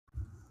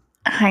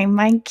Hi,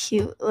 my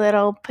cute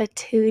little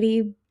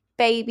patootie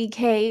baby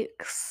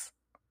cakes.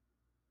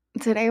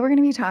 Today we're going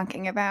to be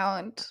talking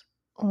about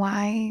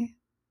why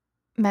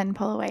men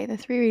pull away, the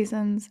 3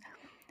 reasons,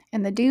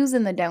 and the do's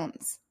and the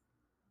don'ts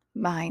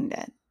behind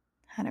it.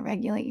 How to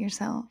regulate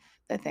yourself,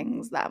 the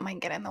things that might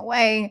get in the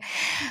way,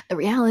 the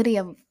reality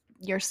of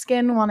your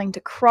skin wanting to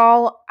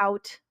crawl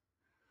out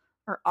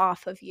or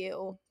off of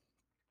you,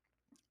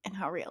 and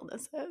how real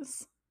this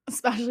is.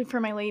 Especially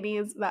for my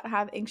ladies that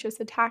have anxious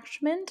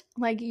attachment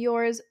like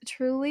yours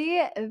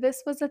truly.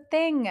 This was a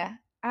thing.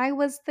 I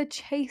was the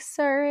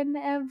chaser in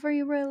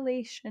every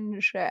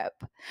relationship,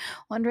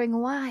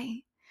 wondering why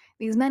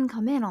these men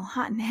come in all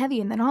hot and heavy,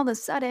 and then all of a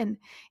sudden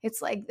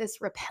it's like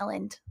this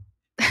repellent.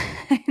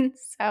 And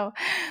so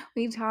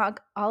we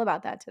talk all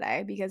about that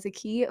today because the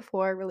key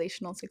for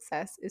relational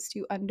success is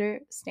to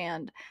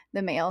understand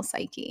the male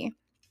psyche,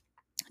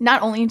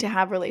 not only to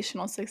have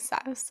relational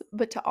success,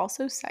 but to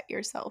also set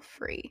yourself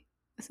free.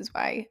 This is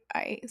why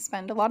I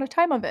spend a lot of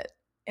time of it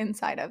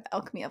inside of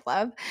Alchemy of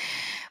Love.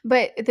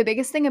 But the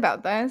biggest thing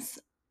about this,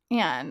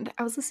 and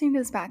I was listening to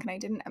this back and I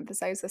didn't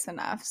emphasize this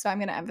enough, so I'm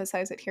going to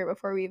emphasize it here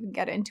before we even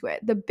get into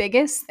it. The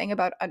biggest thing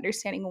about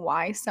understanding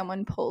why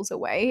someone pulls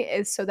away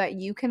is so that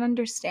you can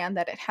understand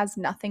that it has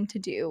nothing to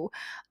do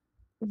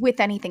with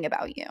anything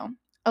about you.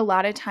 A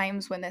lot of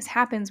times when this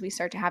happens, we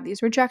start to have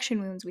these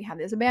rejection wounds, we have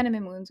these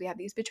abandonment wounds, we have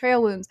these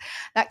betrayal wounds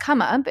that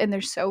come up, and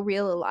they're so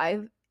real,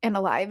 alive in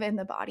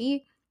the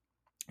body.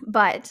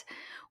 But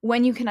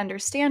when you can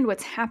understand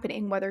what's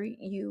happening, whether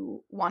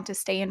you want to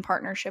stay in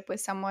partnership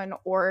with someone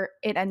or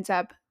it ends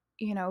up,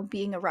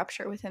 being a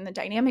rupture within the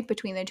dynamic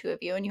between the two of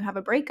you and you have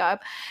a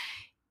breakup,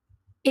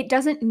 it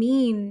doesn't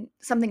mean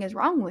something is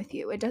wrong with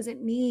you. It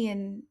doesn't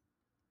mean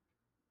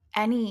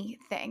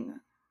anything,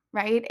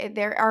 right?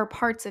 There are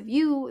parts of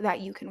you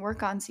that you can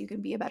work on so you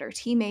can be a better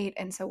teammate.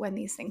 And so when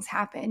these things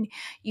happen,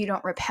 you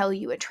don't repel,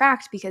 you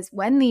attract, because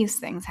when these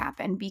things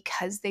happen,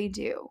 because they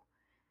do,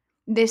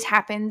 this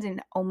happens in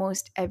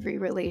almost every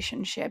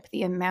relationship.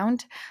 The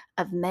amount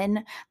of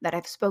men that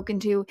I've spoken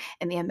to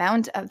and the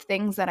amount of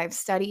things that I've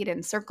studied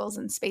in circles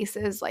and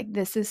spaces, like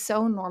this is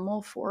so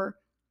normal for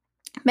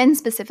men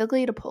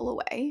specifically to pull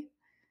away.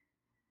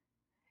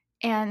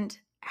 And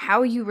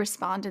how you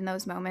respond in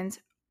those moments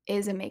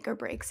is a make or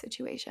break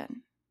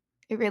situation.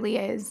 It really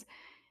is.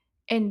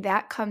 And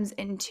that comes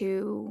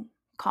into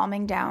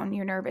calming down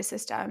your nervous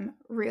system,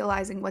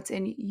 realizing what's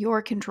in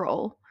your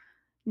control,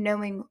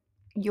 knowing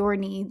your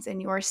needs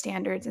and your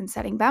standards and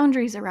setting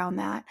boundaries around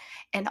that,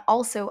 and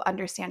also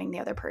understanding the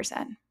other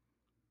person.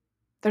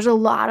 There's a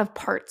lot of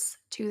parts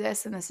to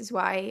this, and this is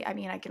why,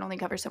 I can only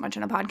cover so much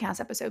in a podcast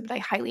episode, but I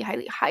highly,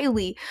 highly,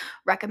 highly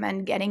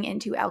recommend getting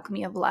into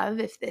Alchemy of Love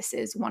if this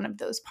is one of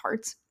those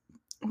parts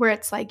where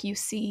it's like you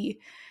see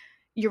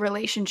your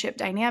relationship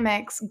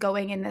dynamics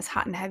going in this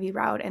hot and heavy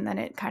route, and then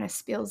it kind of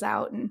spills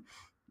out and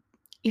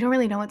you don't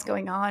really know what's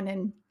going on,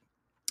 and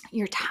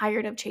you're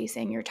tired of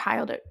chasing, you're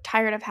tired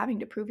of having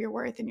to prove your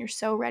worth, and you're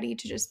so ready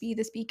to just be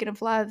this beacon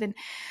of love and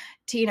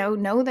to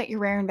know that you're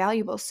rare and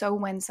valuable. So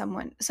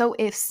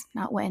if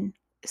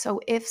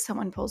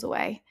someone pulls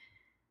away,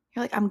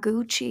 you're like, I'm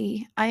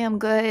Gucci, I am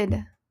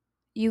good,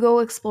 you go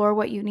explore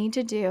what you need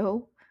to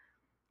do,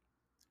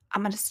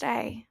 I'm gonna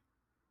stay.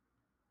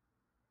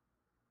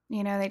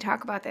 They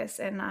talk about this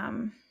in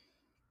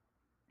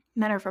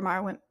Men are from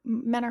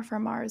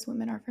Mars,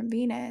 women are from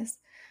Venus.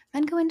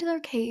 Men go into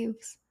their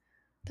caves.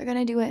 They're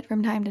going to do it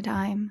from time to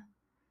time.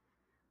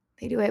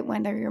 They do it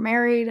when you're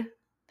married.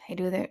 They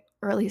do the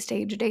early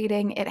stage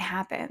dating. It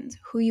happens.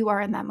 Who you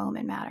are in that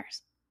moment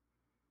matters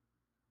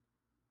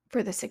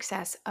for the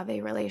success of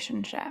a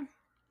relationship.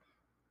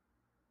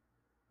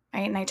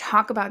 Right? And I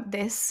talk about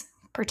this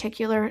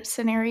particular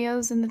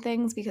scenarios and the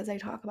things because I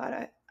talk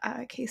about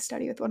a case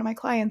study with one of my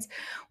clients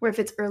where if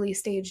it's early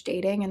stage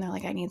dating and they're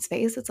like, I need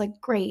space, it's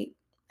like, great.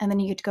 And then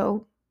you get to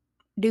go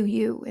do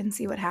you and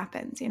see what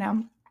happens, And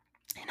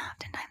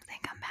oftentimes they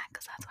come back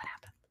because that's what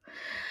happens.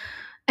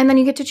 And then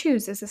you get to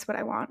choose, is this what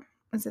I want?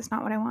 Is this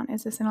not what I want?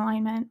 Is this in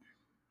alignment?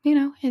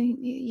 And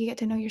you get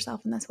to know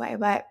yourself in this way.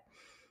 But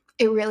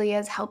it really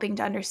is helping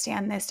to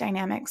understand this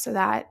dynamic so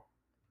that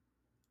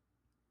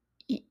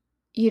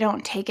you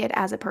don't take it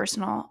as a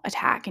personal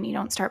attack and you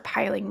don't start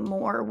piling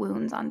more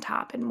wounds on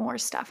top and more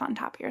stuff on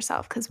top of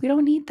yourself, because we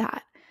don't need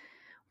that.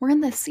 We're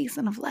in this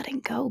season of letting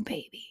go,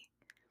 baby.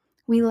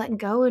 We let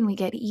go and we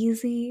get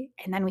easy,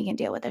 and then we can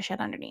deal with the shit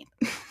underneath.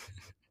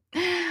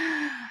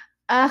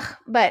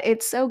 But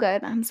it's so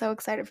good. I'm so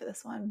excited for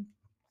this one.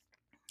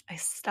 I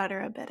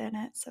stutter a bit in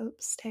it, so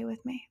stay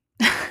with me.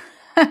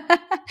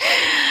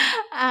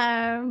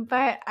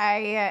 But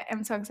I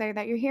am so excited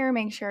that you're here.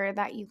 Make sure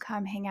that you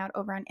come hang out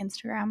over on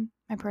Instagram.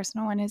 My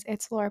personal one is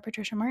It's Laura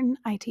Patricia Martin,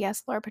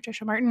 ITS Laura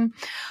Patricia Martin.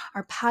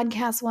 Our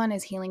podcast one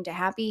is Healing to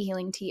Happy,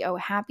 Healing to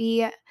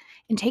Happy.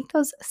 And take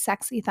those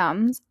sexy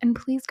thumbs and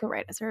please go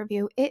write us a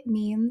review. It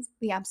means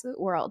the absolute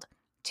world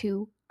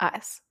to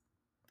us.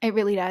 It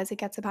really does. It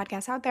gets the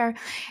podcast out there.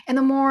 And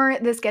the more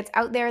this gets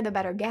out there, the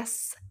better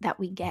guests that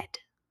we get,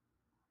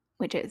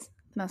 which is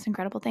the most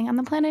incredible thing on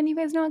the planet. And you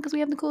guys know it because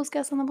we have the coolest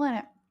guests on the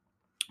planet.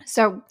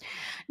 So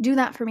do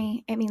that for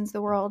me. It means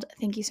the world.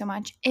 Thank you so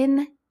much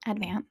in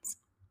advance.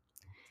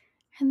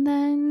 And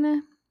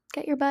then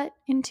get your butt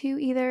into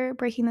either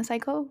Breaking the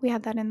Cycle. We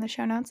have that in the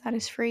show notes. That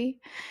is free.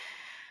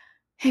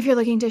 If you're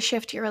looking to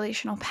shift your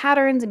relational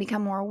patterns and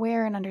become more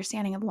aware and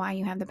understanding of why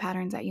you have the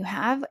patterns that you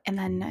have, and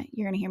then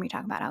you're going to hear me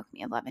talk about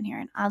Alchemy of Love in here.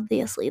 And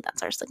obviously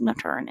that's our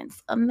signature and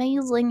it's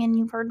amazing. And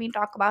you've heard me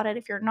talk about it.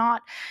 If you're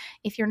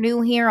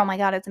new here, oh my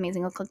God, it's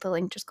amazing. Go click the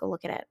link. Just go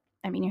look at it.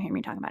 I mean, you hear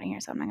me talk about it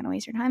here, so I'm not going to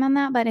waste your time on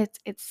that. But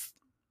it's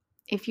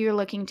if you're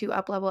looking to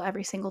up-level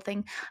every single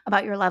thing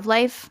about your love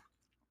life,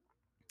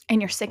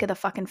 and you're sick of the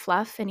fucking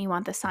fluff and you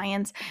want the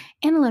science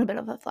and a little bit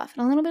of the fluff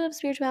and a little bit of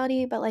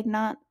spirituality, but like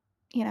not,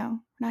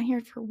 not here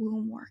for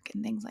womb work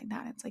and things like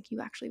that. It's like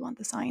you actually want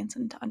the science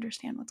and to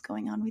understand what's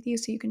going on with you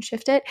so you can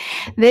shift it.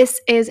 This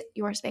is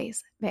your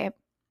space, babe.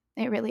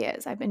 It really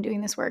is. I've been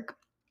doing this work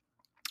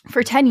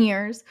for 10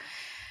 years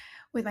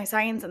with my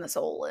science and the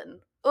soul and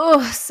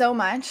so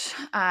much.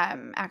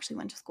 Actually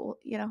went to school,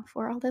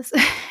 for all this.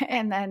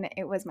 And then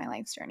it was my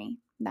life's journey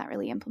that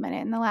really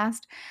implemented in the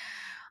last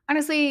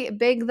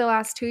the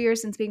last 2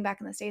 years since being back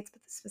in the States, but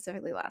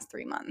specifically the last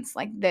 3 months.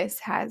 Like this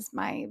has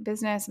my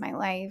business, my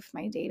life,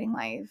 my dating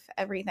life,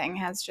 everything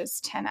has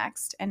just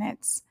 10x'd and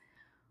it's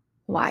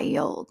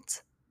wild.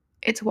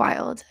 It's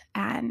wild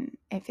and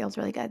it feels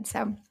really good.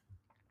 So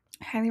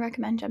I highly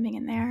recommend jumping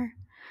in there.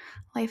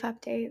 Life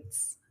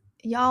updates.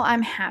 Y'all,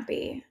 I'm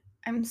happy.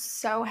 I'm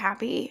so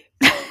happy.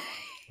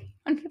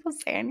 When people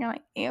say it and you're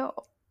like, ew.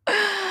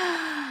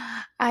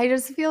 I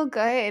just feel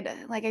good.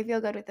 Like I feel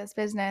good with this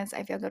business.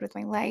 I feel good with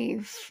my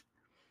life.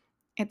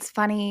 It's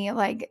funny,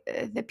 like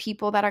the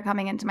people that are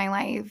coming into my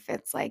life,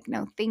 it's like,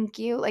 no, thank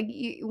you. Like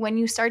when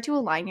you start to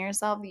align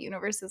yourself, the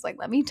universe is like,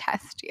 let me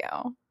test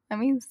you. Let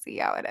me see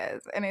how it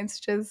is. And it's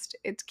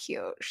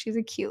cute. She's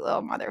a cute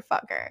little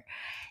motherfucker.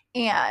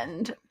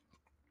 And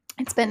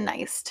it's been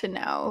nice to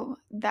know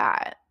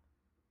that,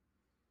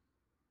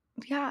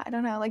 I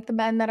don't know, like the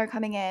men that are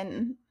coming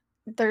in,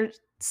 they're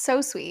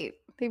so sweet.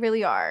 They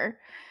really are.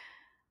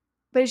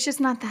 But it's just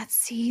not that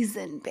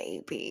season,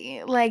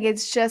 baby. Like,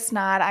 it's just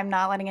not. I'm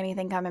not letting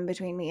anything come in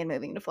between me and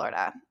moving to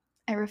Florida.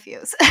 I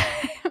refuse.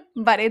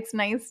 But it's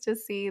nice to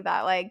see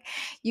that, like,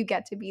 you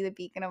get to be the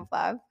beacon of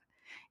love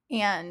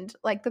and,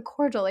 like, the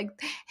cordial, like,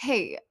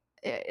 hey,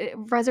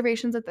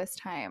 reservations at this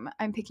time.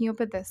 I'm picking you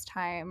up at this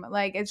time.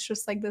 Like, it's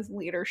just, like, this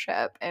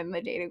leadership in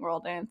the dating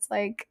world. And it's,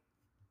 like,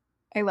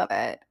 I love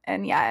it.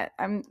 And yet,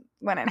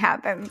 when it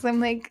happens, I'm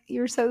like,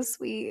 you're so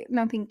sweet.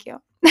 No, thank you.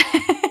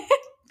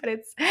 But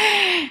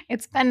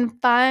it's been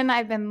fun.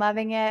 I've been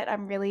loving it.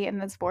 I'm really in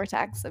this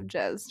vortex of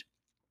just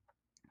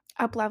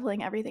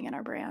up-leveling everything in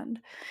our brand,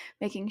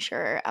 making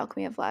sure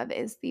Alchemy of Love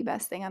is the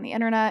best thing on the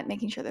internet,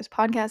 making sure this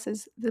podcast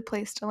is the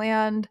place to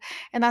land.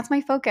 And that's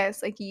my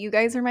focus. Like, you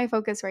guys are my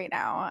focus right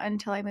now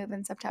until I move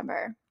in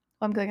September.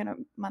 Well, I'm going on a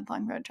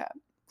month-long road trip.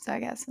 So I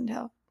guess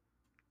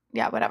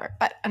whatever.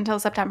 But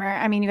until September,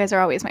 I mean, you guys are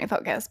always my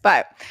focus.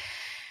 But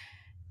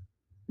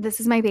this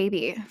is my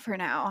baby for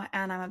now,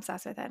 and I'm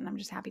obsessed with it, and I'm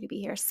just happy to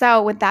be here.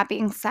 So with that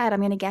being said,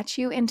 I'm going to get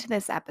you into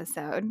this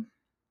episode.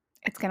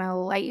 It's going to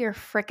light your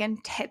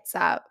freaking tits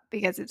up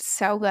because it's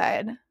so good.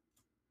 And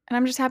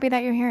I'm just happy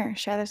that you're here.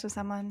 Share this with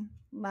someone.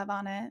 Love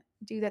on it.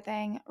 Do the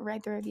thing.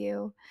 Write the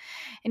review.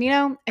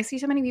 And, I see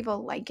so many people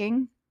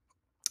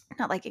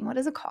not liking, what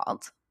is it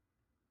called?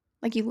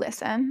 Like you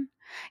listen.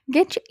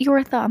 Get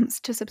your thumbs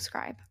to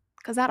subscribe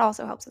because that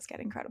also helps us get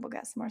incredible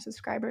guests. The more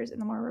subscribers and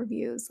the more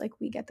reviews, like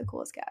we get the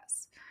coolest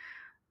guests.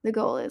 The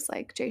goal is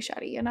like Jay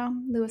Shetty,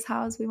 Lewis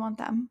Howes, we want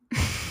them.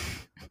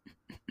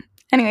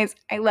 Anyways,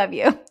 I love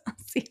you.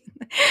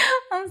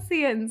 I'll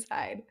see you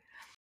inside.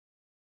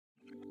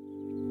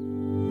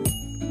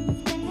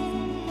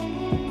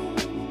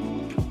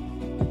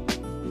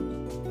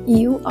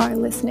 You are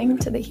listening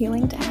to the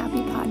Healing to Happy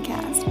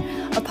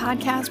podcast, a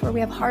podcast where we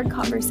have hard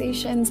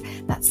conversations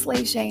that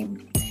slay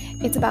shame.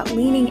 It's about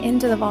leaning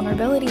into the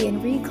vulnerability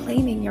and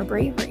reclaiming your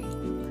bravery.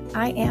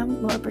 I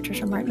am Laura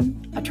Patricia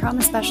Martin, a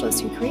trauma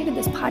specialist who created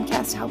this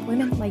podcast to help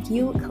women like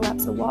you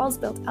collapse the walls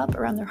built up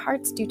around their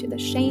hearts due to the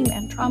shame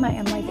and trauma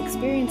and life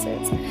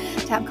experiences,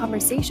 to have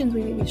conversations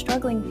we may be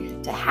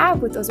struggling to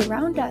have with those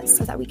around us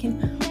so that we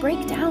can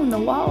break down the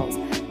walls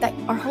that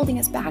are holding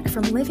us back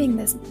from living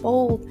this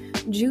bold,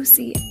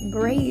 juicy,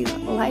 brave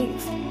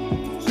life.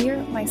 Here,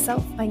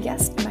 myself, my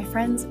guests, and my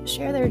friends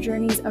share their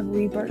journeys of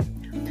rebirth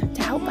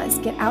to help us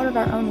get out of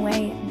our own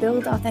way,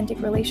 build authentic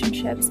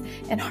relationships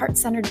and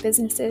heart-centered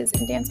businesses,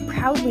 and dance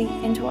proudly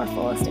into our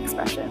fullest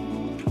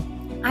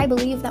expression. I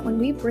believe that when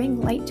we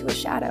bring light to a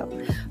shadow,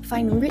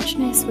 find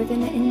richness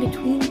within the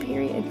in-between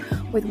period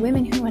with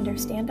women who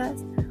understand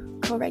us,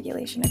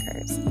 co-regulation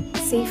occurs,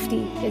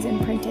 safety is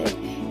imprinted,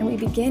 and we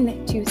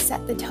begin to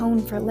set the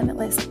tone for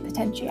limitless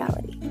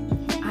potentiality.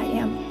 I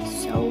am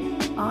so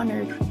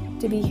honored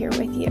to be here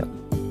with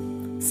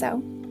you.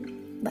 So,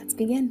 let's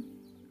begin.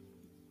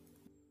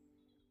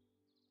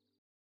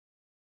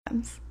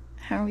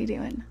 How are we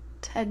doing?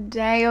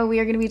 Today we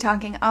are going to be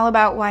talking all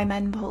about why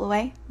men pull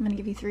away. I'm going to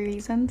give you 3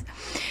 reasons.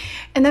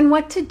 And then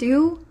what to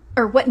do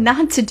or what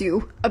not to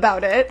do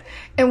about it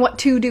and what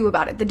to do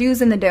about it, the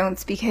do's and the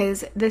don'ts,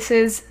 because this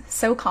is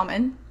so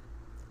common,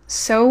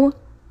 so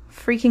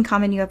freaking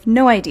common. You have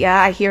no idea.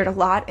 I hear it a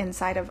lot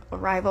inside of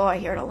Arrival. I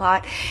hear it a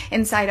lot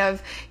inside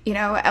of,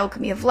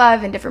 Alchemy of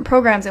Love and different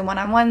programs and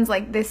one-on-ones.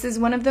 Like, this is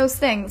one of those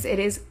things. It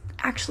is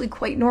actually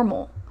quite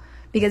normal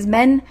because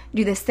men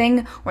do this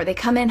thing where they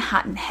come in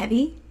hot and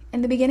heavy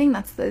in the beginning.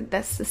 That's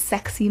the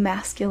sexy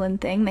masculine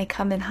thing. They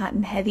come in hot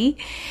and heavy,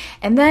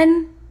 and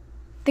then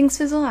things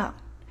fizzle out.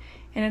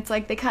 And it's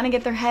like they kind of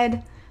get their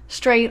head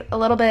straight a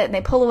little bit and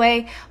they pull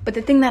away. But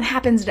the thing that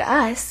happens to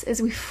us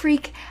is we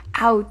freak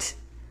out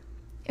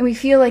and we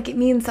feel like it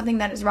means something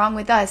that is wrong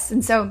with us.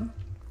 And so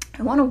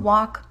I want to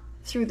walk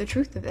through the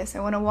truth of this. I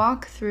want to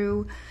walk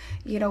through,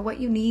 what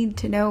you need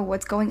to know,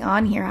 what's going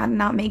on here, how to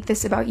not make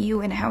this about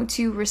you, and how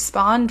to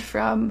respond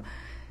from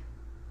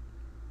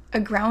a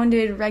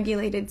grounded,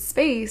 regulated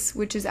space,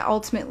 which is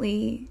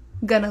ultimately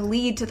going to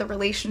lead to the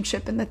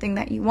relationship and the thing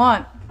that you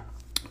want.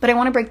 But I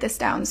want to break this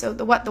down. So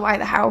the what, the why,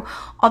 the how,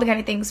 all the kind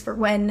of things for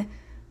when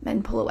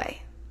men pull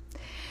away.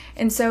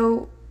 And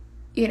so,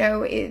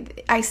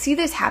 I see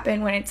this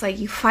happen when it's like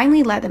you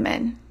finally let them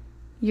in.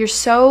 You're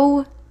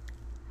so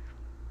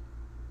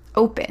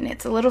open.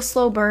 It's a little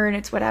slow burn.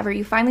 It's whatever.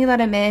 You finally let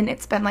them in.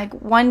 It's been like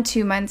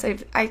 1-2 months.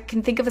 I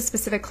can think of a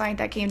specific client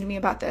that came to me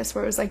about this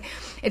where it was like,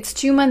 it's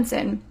 2 months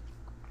in.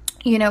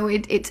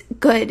 It's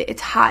good.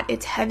 It's hot.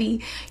 It's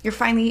heavy. You're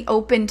finally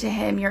open to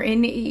him. You're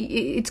in.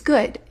 It's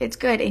good. It's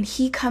good. And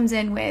he comes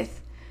in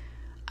with,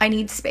 I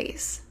need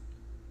space.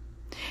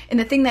 And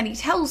the thing that he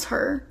tells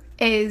her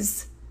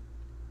is,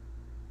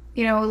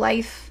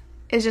 life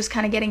is just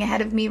kind of getting ahead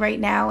of me right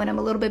now, and I'm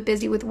a little bit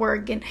busy with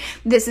work, and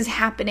this is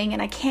happening,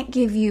 and I can't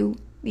give you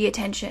the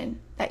attention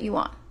that you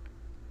want.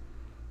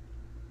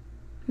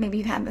 Maybe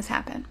you've had this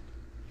happen.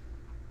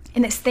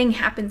 And this thing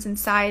happens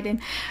inside. And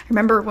I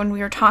remember when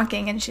we were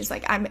talking and she's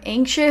like, I'm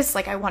anxious.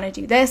 Like, I want to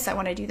do this. I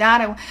want to do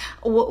that.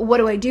 What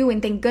do I do?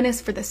 And thank goodness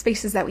for the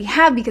spaces that we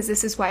have, because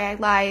this is why I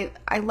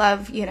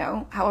love,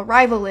 how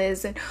Arrival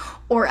is,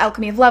 or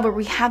Alchemy of Love, where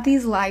we have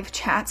these live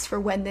chats for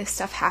when this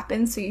stuff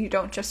happens. So you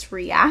don't just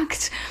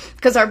react,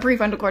 because our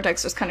prefrontal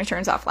cortex just kind of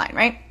turns offline,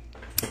 right?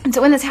 And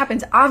so when this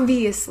happens,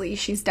 obviously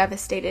she's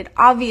devastated.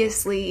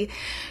 Obviously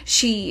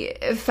she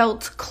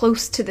felt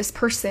close to this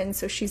person,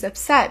 so she's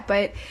upset.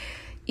 But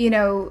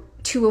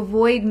to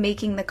avoid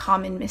making the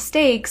common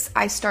mistakes,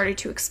 I started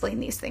to explain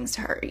these things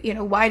to her.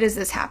 Why does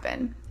this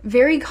happen?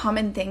 Very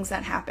common things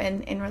that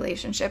happen in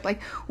relationship.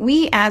 Like,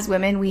 we as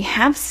women, we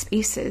have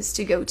spaces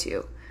to go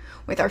to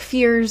with our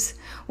fears,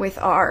 with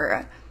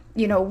our,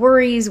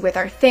 worries, with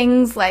our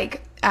things.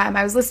 Like,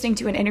 I was listening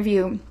to an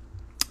interview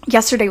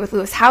yesterday with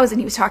Lewis Howes,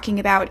 and he was talking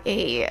about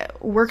a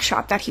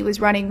workshop that he was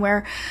running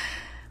where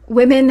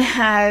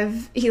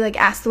he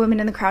asked the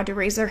women in the crowd to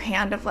raise their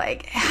hand of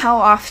like, how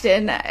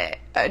often,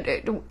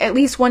 at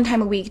least one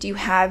time a week, do you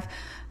have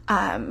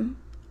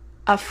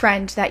a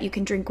friend that you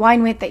can drink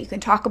wine with, that you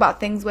can talk about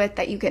things with,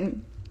 that you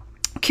can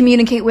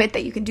communicate with,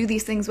 that you can do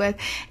these things with?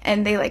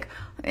 And they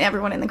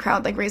everyone in the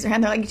crowd raise their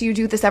hand. They're like, do you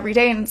do this every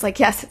day? And it's like,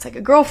 yes, it's like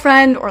a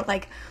girlfriend or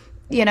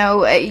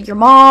your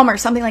mom or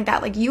something like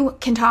that. Like, you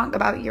can talk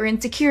about your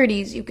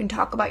insecurities. You can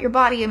talk about your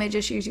body image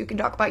issues. You can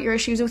talk about your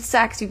issues with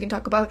sex. You can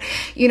talk about,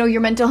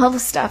 your mental health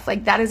stuff.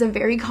 Like, that is a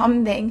very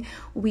common thing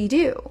we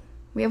do.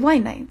 We have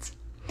wine nights.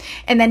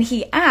 And then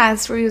he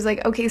asked, where he was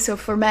like, okay, so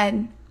for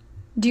men,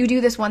 do you do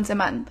this once a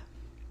month?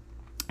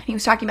 And he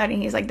was talking about it,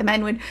 and he's like, the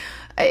men would,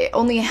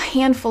 only a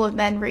handful of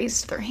men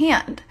raised their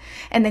hand.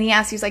 And then he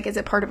asked, he's like, is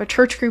it part of a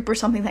church group or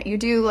something that you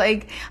do,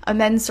 like a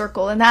men's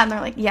circle and that? And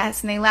they're like,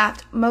 yes. And they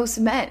laughed. Most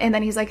men. And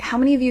then he's like, how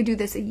many of you do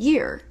this a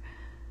year?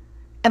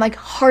 And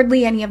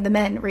hardly any of the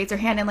men raise their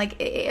hand. And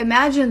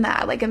imagine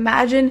that.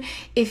 Imagine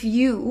if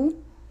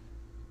you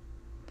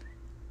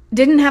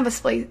didn't have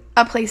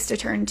a place to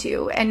turn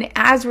to. And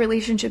as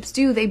relationships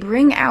do, they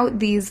bring out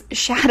these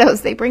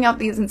shadows, they bring out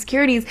these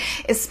insecurities,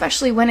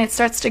 especially when it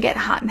starts to get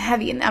hot and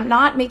heavy. And I'm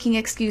not making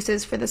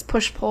excuses for this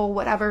push-pull,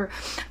 whatever,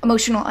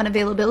 emotional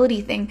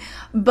unavailability thing.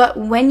 But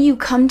when you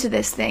come to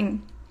this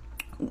thing,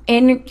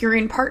 and you're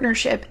in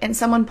partnership and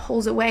someone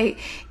pulls away,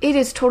 it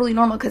is totally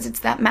normal, because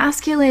it's that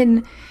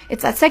masculine,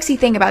 it's that sexy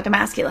thing about the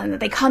masculine, that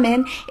they come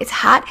in, it's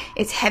hot,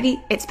 it's heavy,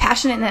 it's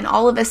passionate, and then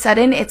all of a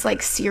sudden it's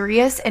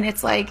serious, and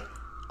it's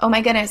oh my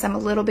goodness, I'm a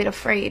little bit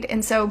afraid.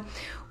 And so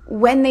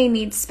when they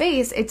need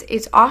space,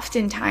 it's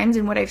oftentimes,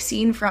 and what I've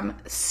seen from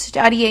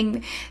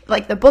studying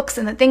the books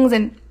and the things,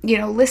 and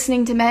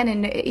listening to men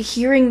and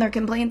hearing their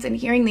complaints and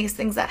hearing these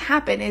things that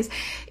happen, is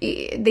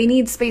they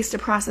need space to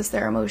process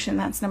their emotion.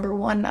 That's number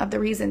one of the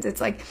reasons.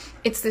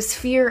 It's this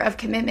fear of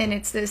commitment.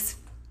 It's this,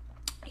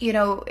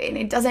 and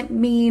it doesn't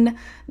mean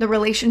the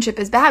relationship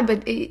is bad,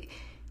 but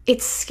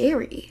it's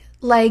scary.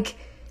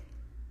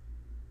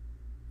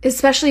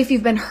 Especially if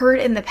you've been hurt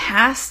in the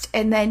past,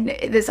 and then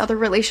this other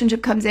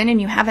relationship comes in and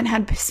you haven't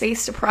had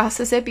space to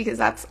process it, because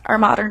that's our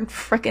modern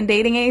frickin'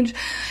 dating age.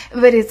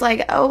 But it's I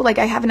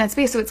haven't had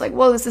space. So it's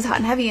whoa, this is hot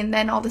and heavy. And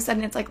then all of a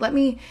sudden it's let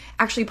me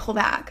actually pull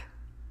back.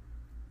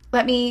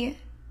 Let me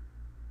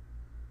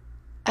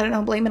I don't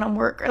know, blame it on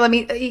work, or let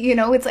me,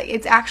 it's like,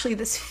 it's actually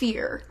this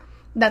fear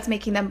that's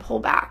making them pull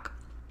back.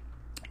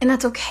 And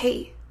that's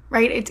okay,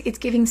 right? It's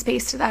giving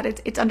space to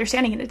that. It's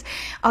understanding it.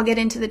 I'll get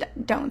into the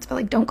don'ts, but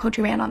like, don't coach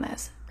your man on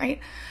this, right?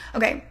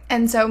 Okay.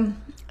 And so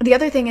the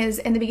other thing is,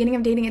 in the beginning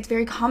of dating, it's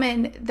very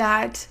common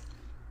that,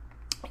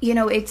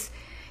 it's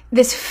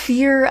this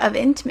fear of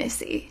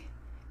intimacy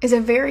is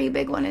a very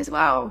big one as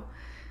well.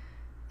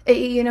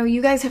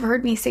 You guys have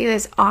heard me say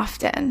this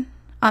often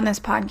on this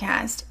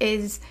podcast,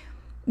 is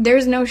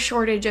there's no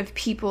shortage of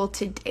people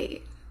to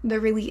date. There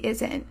really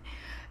isn't.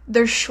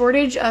 There's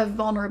shortage of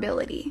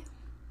vulnerability.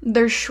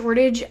 There's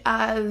shortage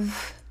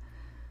of,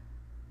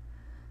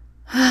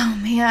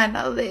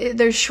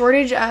 there's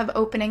shortage of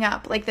opening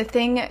up. Like, the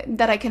thing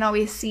that I can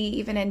always see,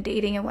 even in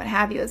dating and what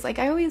have you, is like,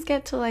 I always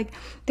get to like,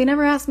 they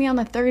never ask me on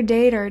the third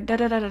date, or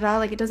da-da-da-da-da.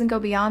 Like, it doesn't go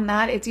beyond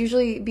that. It's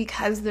usually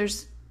because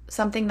there's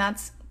something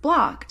that's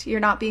blocked.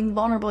 You're not being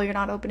vulnerable. You're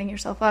not opening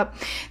yourself up.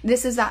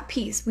 This is that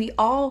piece. We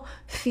all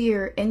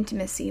fear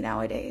intimacy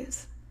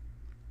nowadays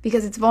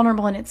because it's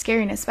vulnerable and it's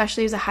scary. And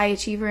especially as a high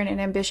achiever and an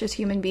ambitious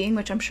human being,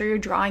 which I'm sure you're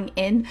drawing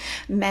in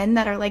men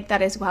that are like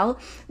that as well.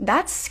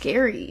 That's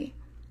scary.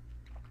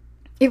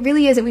 It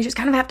really is. And we just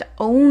kind of have to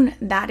own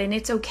that. And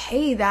it's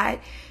okay that,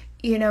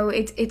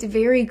 it's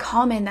very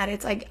common that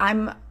it's like,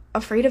 I'm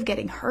afraid of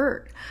getting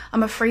hurt.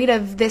 I'm afraid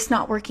of this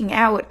not working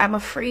out. I'm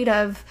afraid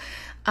of,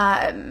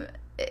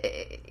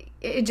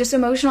 just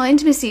emotional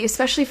intimacy,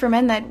 especially for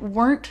men that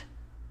weren't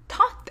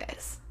taught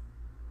this.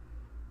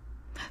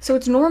 So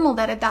it's normal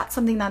that if that's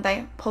something that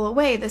they pull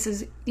away, this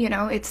is,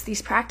 it's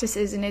these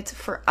practices, and it's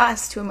for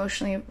us to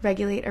emotionally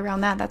regulate around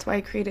that. That's why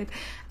I created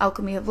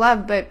Alchemy of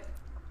Love. But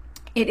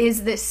it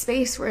is this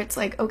space where it's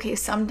like, okay,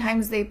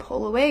 sometimes they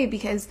pull away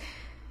because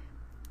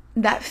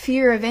that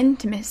fear of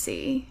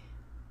intimacy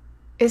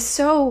is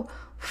so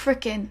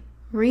freaking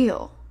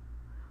real.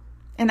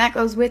 And that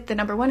goes with the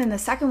number one. And the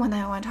second one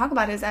that I want to talk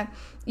about is that,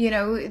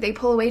 they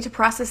pull away to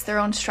process their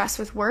own stress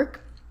with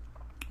work,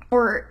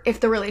 or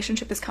if the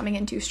relationship is coming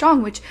in too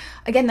strong, which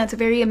again, that's a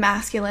very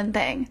masculine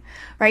thing,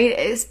 right?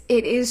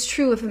 It is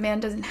true if a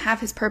man doesn't have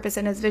his purpose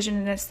and his vision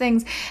and his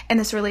things, and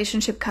this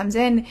relationship comes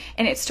in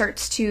and it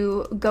starts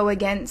to go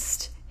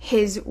against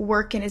his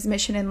work and his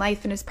mission in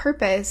life and his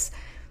purpose,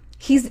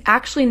 he's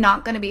actually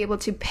not going to be able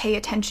to pay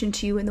attention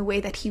to you in the way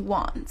that he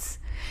wants.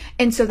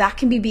 And so that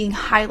can be being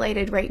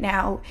highlighted right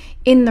now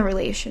in the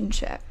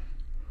relationship.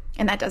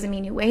 And that doesn't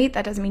mean you wait.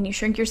 That doesn't mean you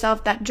shrink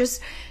yourself. That just,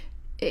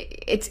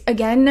 it's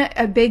again,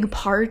 a big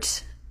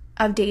part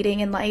of dating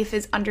in life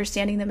is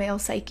understanding the male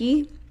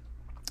psyche.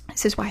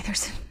 This is why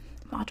there's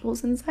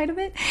modules inside of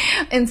it,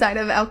 inside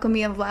of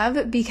Alchemy of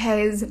Love,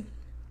 because,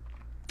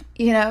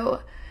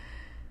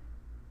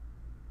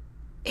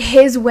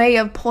 his way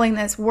of pulling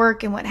this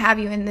work and what have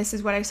you, and this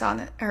is what I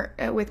saw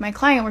with my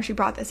client, where she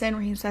brought this in,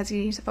 where he says he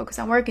needs to focus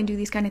on work and do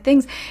these kind of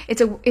things.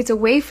 It's a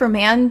way for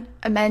men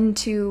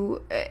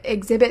to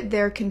exhibit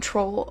their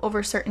control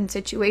over certain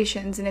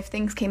situations. And if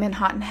things came in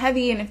hot and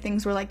heavy, and if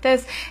things were like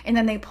this, and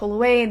then they pull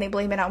away and they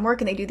blame it on work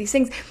and they do these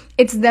things,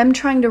 it's them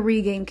trying to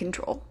regain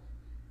control.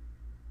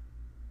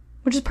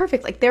 Which is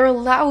perfect. Like, they're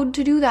allowed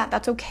to do that.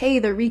 That's okay.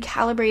 They're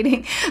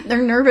recalibrating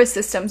their nervous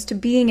systems to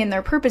being in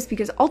their purpose,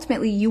 because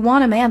ultimately you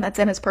want a man that's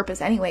in his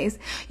purpose anyways.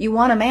 You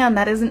want a man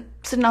that isn't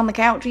sitting on the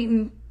couch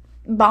eating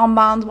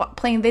bonbons,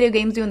 playing video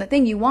games, doing the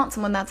thing. You want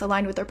someone that's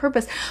aligned with their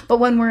purpose.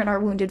 But when we're in our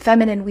wounded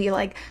feminine, we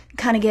like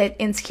kind of get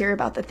insecure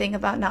about the thing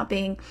about not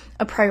being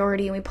a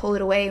priority, and we pull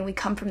it away, and we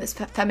come from this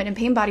feminine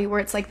pain body where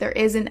it's like there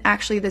isn't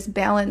actually this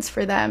balance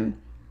for them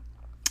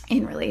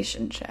in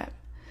relationship.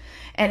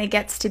 And it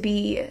gets to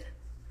be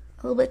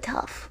a little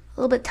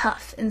bit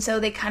tough. And so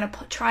they kind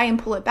of try and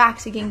pull it back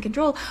to gain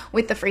control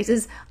with the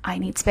phrases, I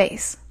need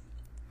space,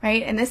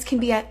 right? And this can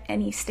be at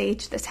any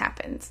stage this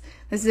happens.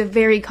 This is a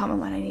very common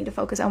one. I need to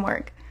focus on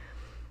work.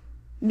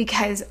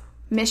 Because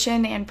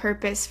mission and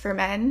purpose for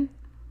men,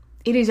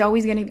 it is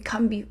always going to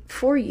come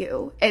before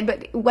you.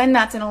 But when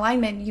that's in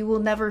alignment, you will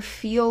never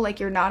feel like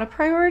you're not a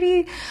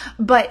priority,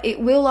 but it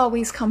will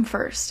always come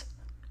first.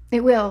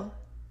 It will.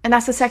 And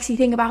that's the sexy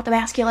thing about the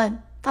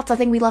masculine. That's the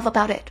thing we love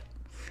about it.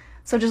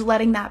 So just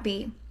letting that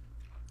be.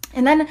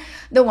 And then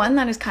the one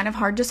that is kind of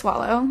hard to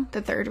swallow,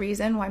 the third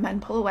reason why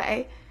men pull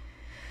away,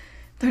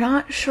 they're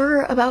not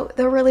sure about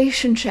the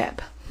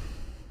relationship.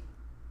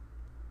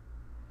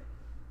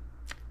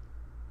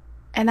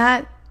 And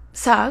that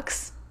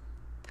sucks,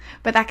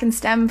 but that can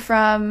stem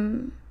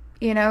from,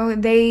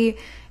 they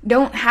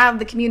don't have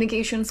the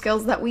communication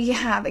skills that we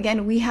have.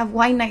 Again, we have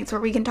wine nights where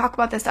we can talk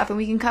about this stuff and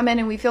we can come in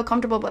and we feel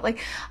comfortable, but like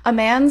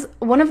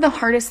one of the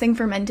hardest thing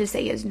for men to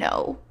say is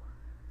no.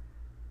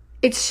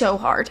 It's so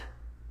hard.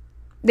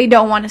 They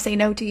don't want to say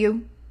no to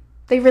you.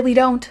 They really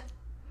don't.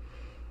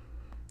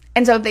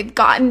 And so they've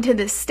gotten to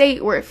this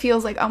state where it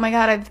feels like, oh my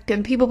God, I've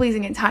been people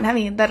pleasing and hot and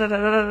heavy,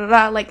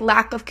 like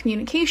lack of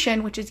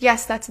communication, which is,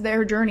 yes, that's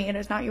their journey. It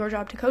is not your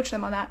job to coach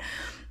them on that.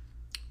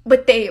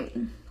 But they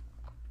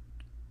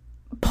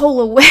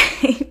pull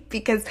away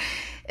because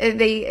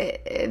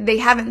they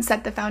haven't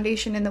set the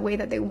foundation in the way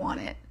that they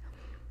want it.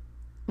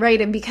 right?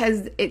 And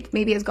because it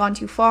maybe has gone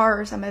too far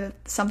or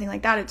something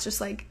like that, it's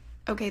just like,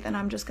 okay, then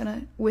I'm just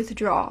gonna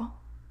withdraw.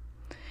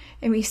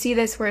 And we see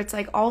this where it's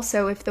like,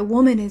 also,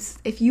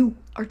 if you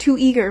are too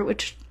eager,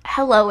 which,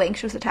 hello,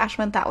 anxious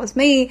attachment, that was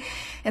me.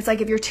 It's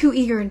like, if you're too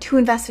eager and too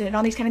invested in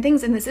all these kind of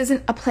things, and this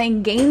isn't a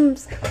playing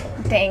games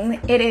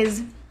thing,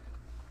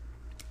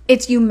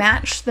 it's you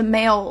match the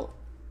male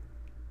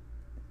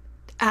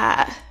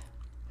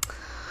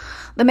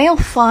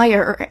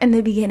fire in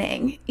the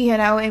beginning,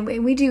 and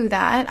we do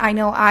that. I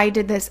know I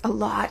did this a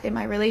lot in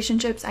my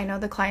relationships. I know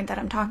the client that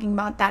I'm talking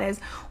about, that is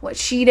what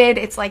she did.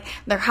 It's like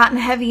they're hot and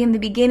heavy in the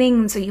beginning,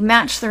 and so you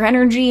match their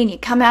energy and you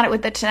come at it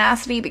with the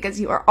tenacity because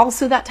you are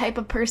also that type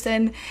of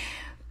person.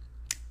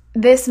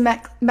 This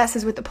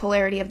messes with the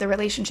polarity of the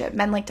relationship.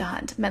 Men like to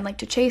hunt, men like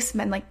to chase,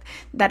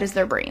 that is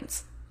their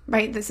brains.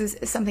 Right? This is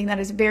something that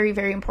is very,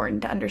 very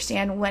important to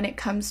understand when it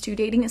comes to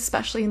dating,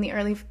 especially in the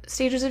early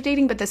stages of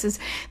dating. But this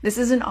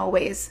isn't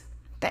always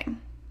thing.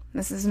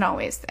 This isn't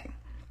always thing.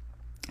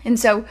 And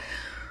so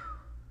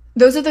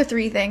those are the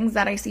three things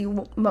that I see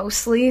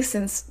mostly,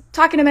 since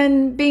talking to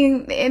men,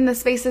 being in the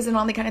spaces and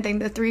all that kind of thing.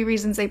 The three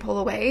reasons they pull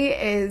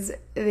away is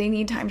they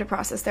need time to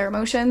process their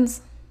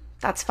emotions.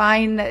 That's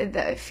fine.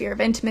 The fear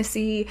of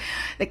intimacy,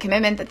 the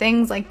commitment, the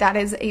things like that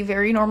is a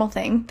very normal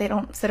thing. They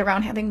don't sit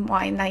around having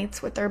wine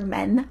nights with their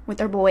men, with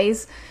their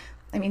boys.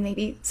 I mean,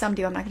 maybe some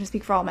do. I'm not going to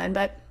speak for all men,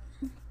 but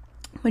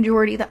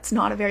majority, that's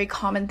not a very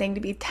common thing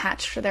to be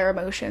attached to their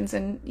emotions.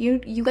 And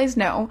you guys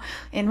know,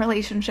 in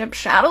relationships,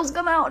 shadows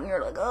come out and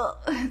you're like, oh,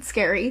 it's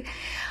scary.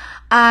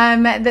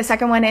 The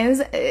second one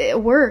is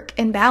work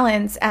and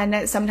balance.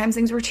 And sometimes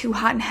things were too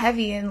hot and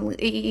heavy, and,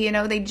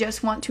 they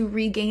just want to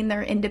regain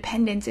their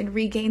independence and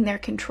regain their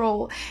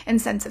control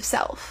and sense of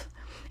self.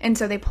 And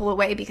so they pull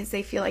away because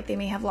they feel like they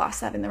may have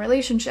lost that in the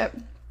relationship.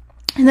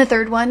 And the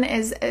third one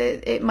is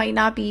it might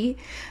not be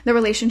the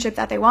relationship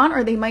that they want,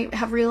 or they might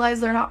have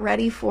realized they're not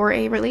ready for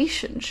a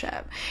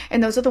relationship.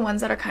 And those are the ones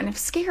that are kind of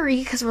scary,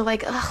 because we're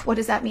like, ugh, what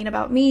does that mean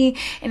about me?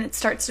 And it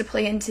starts to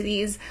play into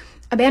these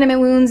abandonment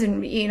wounds,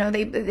 and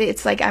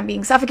it's like, I'm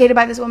being suffocated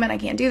by this woman, I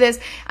can't do this,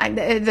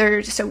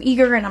 they're so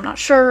eager and I'm not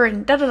sure,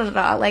 and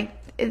like,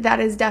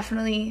 that is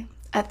definitely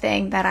a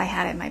thing that I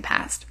had in my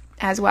past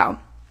as well.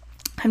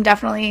 I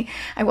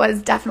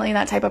was definitely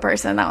that type of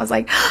person that was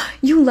like,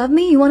 you love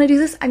me, you want to do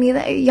this? I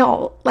mean,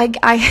 y'all, like,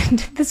 I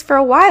did this for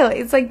a while.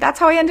 It's like, that's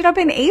how I ended up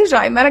in Asia.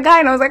 I met a guy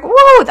and I was like,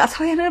 whoa. That's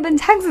how I ended up in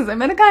Texas. I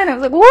met a guy and I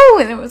was like, whoa.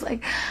 And it was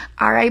like,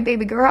 all right,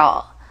 baby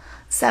girl,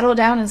 settle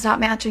down and stop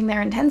matching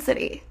their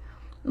intensity.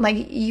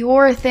 Like,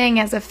 your thing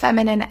as a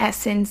feminine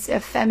essence, a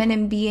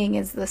feminine being,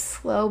 is the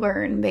slow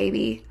burn,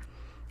 baby.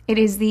 It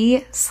is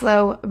the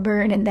slow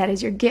burn, and that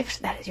is your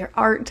gift. That is your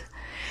art.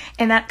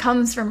 And that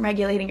comes from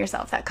regulating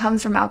yourself. That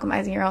comes from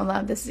alchemizing your own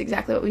love. This is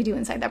exactly what we do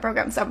inside that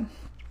program. So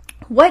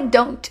what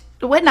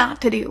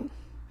not to do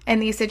in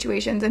these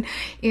situations. And,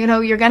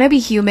 you're going to be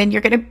human.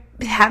 You're going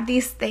to have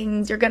these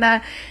things. You're going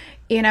to,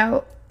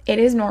 it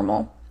is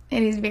normal.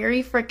 It is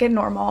very freaking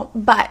normal.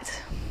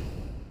 But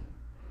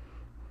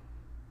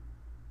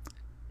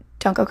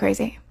don't go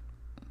crazy.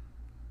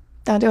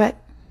 Don't do it.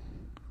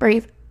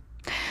 Breathe.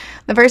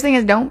 The first thing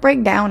is, don't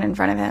break down in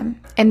front of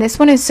him. And this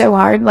one is so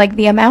hard. Like,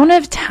 the amount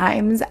of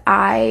times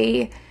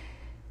there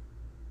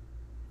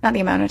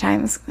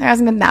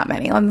hasn't been that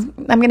many. I'm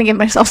going to give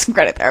myself some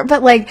credit there.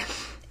 But like,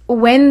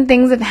 when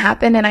things have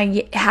happened and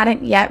I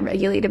hadn't yet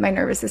regulated my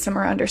nervous system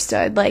or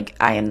understood, like,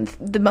 I am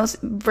the most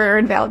rare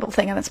and valuable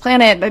thing on this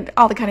planet,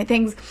 all the kind of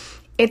things,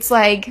 it's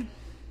like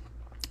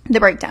the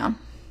breakdown.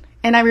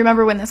 And I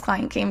remember when this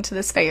client came to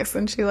this space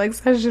and she like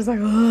said, she's like,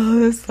 oh,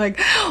 this like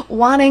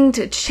wanting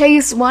to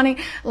chase,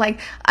 like,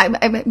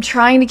 I'm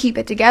trying to keep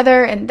it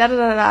together and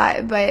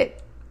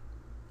but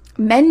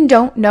men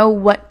don't know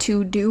what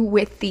to do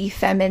with the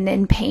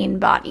feminine pain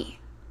body.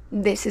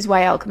 This is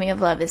why Alchemy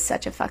of Love is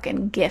such a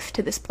fucking gift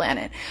to this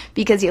planet,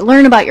 because you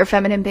learn about your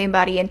feminine pain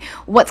body and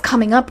what's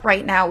coming up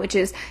right now, which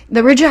is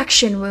the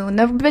rejection wound,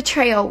 the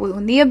betrayal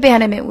wound, the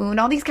abandonment wound,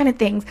 all these kind of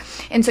things.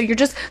 And so you're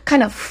just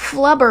kind of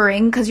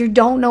flubbering because you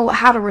don't know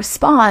how to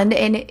respond.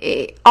 And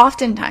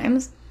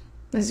oftentimes,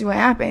 this is what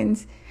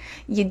happens.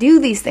 You do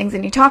these things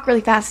and you talk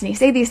really fast and you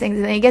say these things,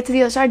 and then you get to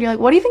the other side and you're like,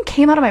 what even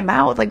came out of my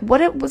mouth? Like,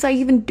 what was I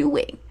even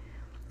doing?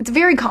 It's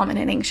very common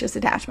in anxious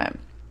attachment.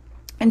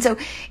 And so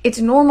it's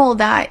normal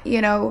that,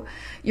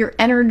 your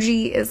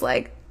energy is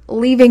like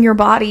leaving your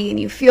body and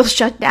you feel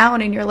shut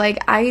down and you're like,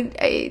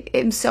 I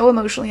am so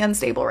emotionally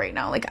unstable right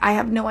now. Like, I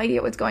have no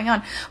idea what's going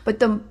on. But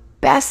the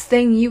best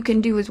thing you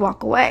can do is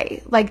walk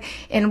away. Like,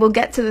 and we'll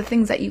get to the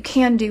things that you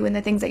can do and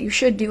the things that you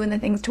should do and the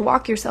things to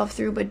walk yourself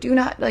through. But do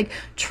not, like,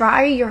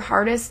 try your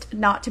hardest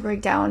not to break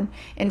down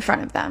in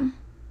front of them.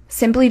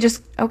 Simply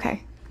just,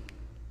 okay.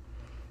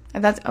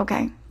 If that's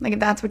okay. Like, if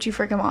that's what you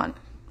freaking want,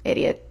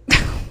 idiot.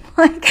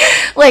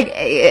 like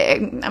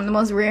I'm the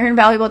most rare and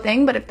valuable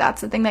thing, but if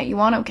that's the thing that you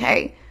want,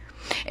 okay.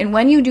 And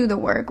when you do the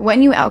work,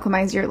 when you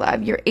alchemize your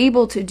love, you're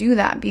able to do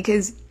that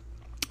because,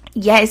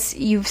 yes,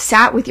 you've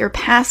sat with your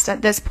past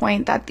at this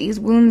point, that these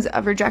wounds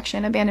of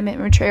rejection, abandonment,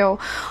 betrayal,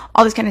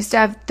 all this kind of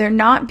stuff, they're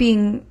not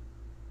being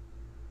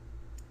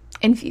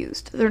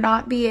infused. They're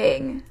not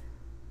being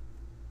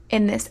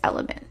in this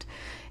element.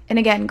 And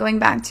again, going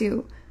back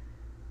to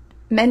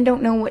men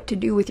don't know what to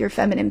do with your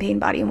feminine pain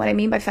body. And what I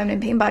mean by feminine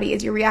pain body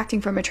is you're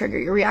reacting from a trigger.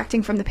 You're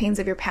reacting from the pains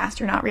of your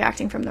past. You're not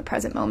reacting from the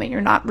present moment. You're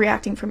not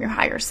reacting from your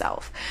higher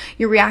self.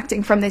 You're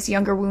reacting from this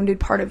younger wounded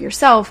part of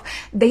yourself.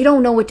 They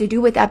don't know what to do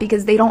with that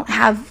because they're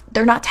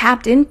not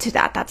tapped into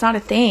that. That's not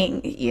a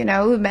thing. You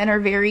know, men are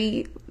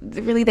really,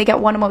 they get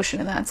one emotion,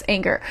 and that's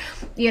anger.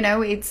 You know,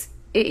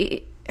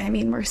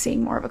 we're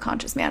seeing more of a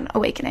conscious man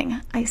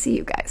awakening. I see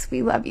you guys.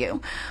 We love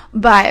you.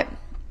 But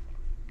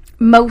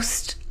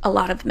a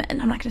lot of men,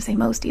 I'm not going to say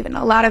most even,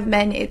 a lot of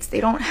men,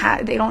 they don't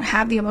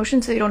have the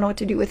emotion, so they don't know what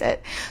to do with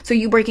it. So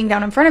you breaking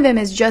down in front of him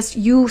is just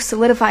you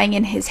solidifying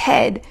in his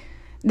head,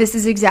 this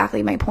is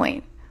exactly my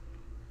point.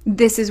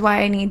 This is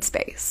why I need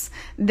space.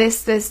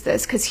 This,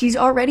 because he's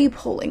already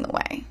pulling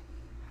away,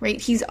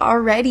 right? He's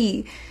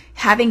already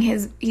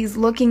he's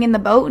looking in the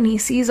boat and he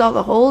sees all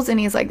the holes and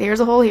he's like, there's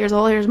a hole, here's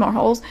more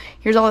holes,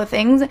 here's all the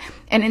things.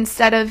 And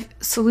instead of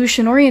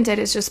solution oriented,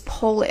 it's just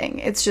pulling.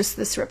 It's just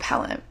this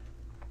repellent.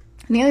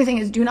 And the other thing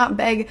is, do not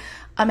beg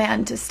a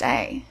man to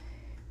stay,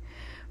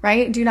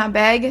 right? Do not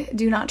beg,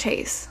 do not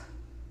chase.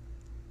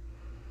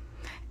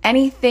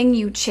 Anything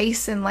you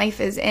chase in life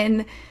is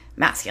in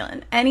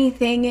masculine.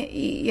 Anything,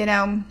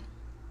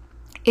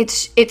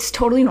 it's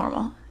totally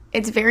normal.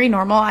 It's very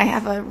normal. I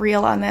have a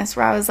reel on this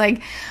where I was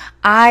like,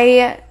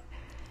 in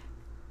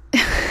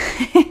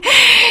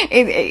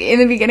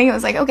the beginning, it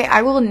was like, okay,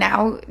 I will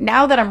now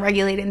that I'm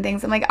regulating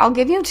things, I'm like, I'll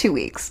give you 2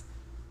 weeks.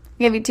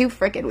 I'll give you 2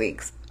 frickin'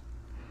 weeks.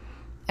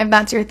 If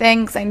that's your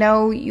thing, because I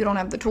know you don't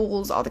have the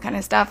tools, all the kind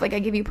of stuff, like I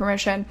give you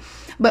permission.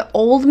 But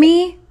old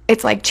me,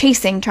 it's like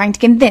chasing, trying to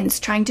convince,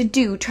 trying to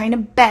do, trying to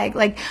beg,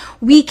 like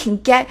we can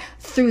get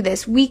through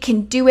this. We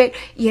can do it.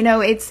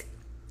 It's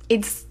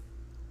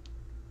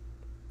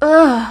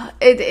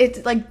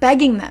like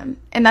begging them.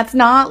 And that's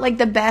not like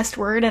the best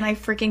word, and I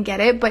freaking get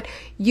it, but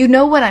you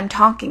know what I'm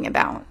talking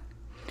about.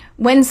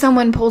 When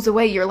someone pulls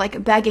away, you're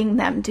like begging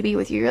them to be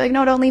with you. You're like,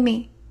 no, don't leave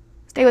me.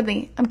 Stay with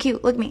me. I'm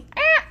cute. Look at me.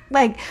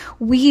 Like,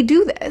 we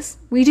do this.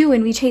 We do,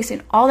 and we chase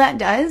it. All that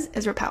does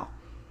is repel.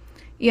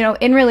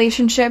 In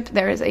relationship,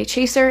 there is a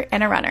chaser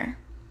and a runner.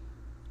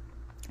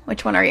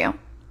 Which one are you?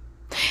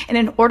 And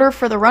in order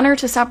for the runner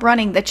to stop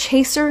running, the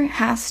chaser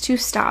has to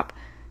stop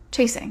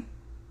chasing.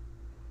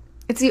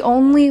 It's the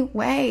only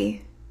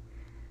way.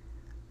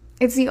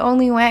 It's the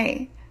only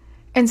way.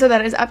 And so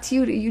that is up to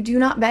you. You do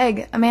not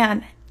beg a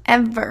man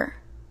ever.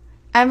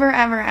 Ever,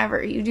 ever,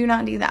 ever. You do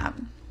not do that.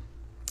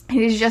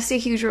 It is just a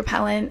huge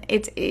repellent.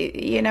 It's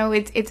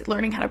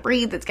learning how to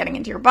breathe. It's getting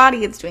into your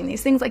body. It's doing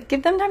these things. Like,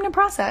 give them time to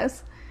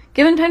process.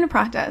 Give them time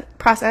to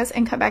process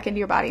and come back into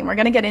your body. And we're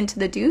going to get into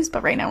the do's,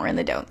 but right now we're in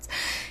the don'ts.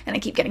 And I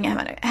keep getting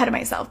ahead of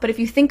myself. But if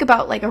you think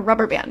about like a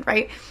rubber band,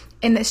 right?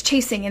 In this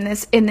chasing, in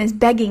this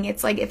begging,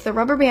 it's like if the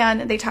rubber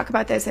band, they talk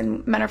about this,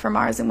 and men are from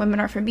Mars and women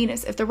are from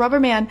Venus. If the rubber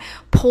band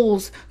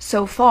pulls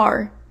so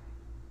far,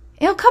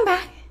 it'll come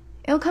back.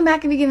 It'll come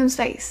back if you give them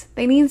space.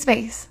 They need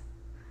space.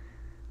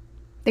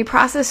 They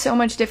process so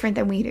much different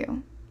than we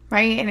do,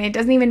 right? And it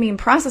doesn't even mean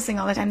processing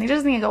all the time. They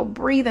just need to go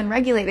breathe and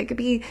regulate. It could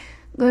be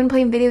going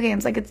playing video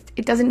games. Like,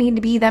 it doesn't need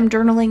to be them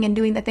journaling and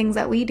doing the things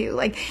that we do.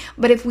 Like,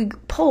 but if we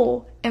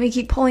pull and we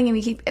keep pulling and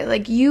we keep,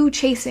 like, you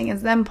chasing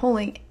is them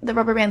pulling, the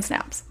rubber band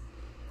snaps.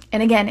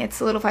 And again, it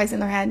solidifies in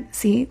their head.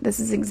 See, this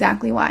is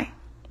exactly why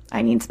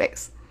I need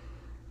space.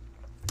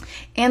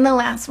 And the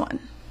last one.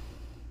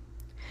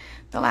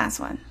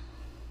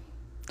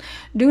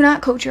 Do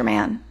not coach your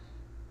man.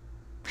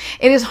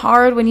 It is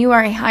hard when you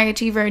are a high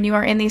achiever and you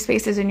are in these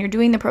spaces and you're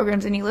doing the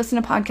programs and you listen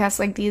to podcasts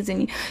like these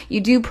and you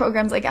do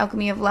programs like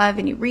Alchemy of Love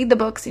and you read the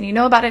books and you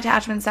know about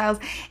attachment styles.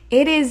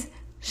 It is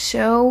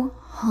so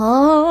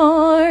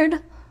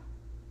hard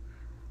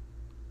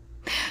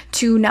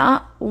to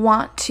not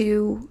want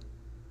to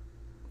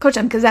coach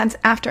them, because that's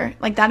after,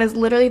 like, that is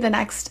literally the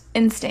next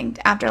instinct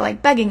after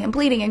like begging and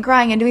pleading and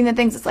crying and doing the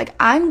things. It's like,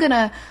 I'm going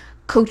to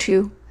coach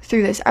you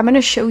through this. I'm going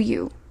to show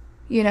you,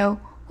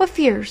 what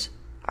fears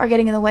are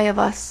getting in the way of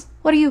us.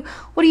 What do you,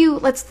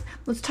 let's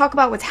talk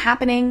about what's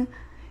happening.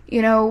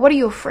 What are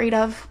you afraid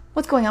of?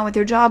 What's going on with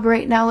your job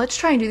right now? Let's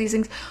try and do these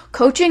things.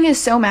 Coaching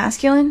is so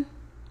masculine.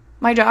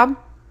 My job,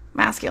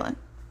 masculine.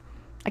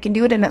 I can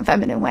do it in a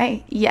feminine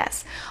way,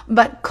 yes.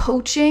 But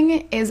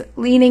coaching is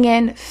leaning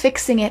in,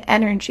 fixing it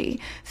energy.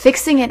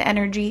 Fixing it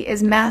energy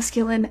is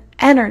masculine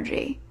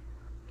energy.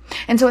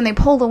 And so when they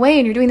pull away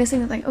and you're doing this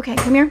thing, it's like, okay,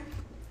 come here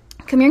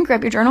and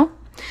grab your journal.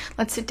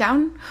 Let's sit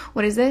down.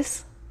 What is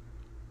this?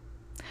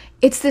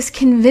 It's this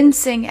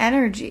convincing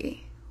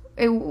energy.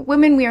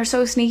 Women, we are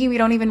so sneaky, we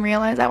don't even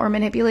realize that we're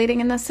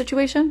manipulating in this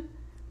situation.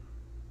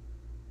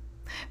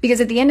 Because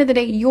at the end of the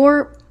day,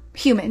 your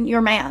human,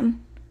 your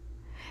man,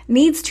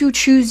 needs to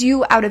choose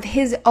you out of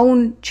his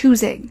own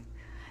choosing.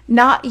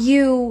 Not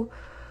you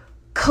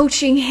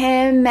coaching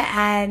him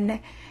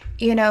and,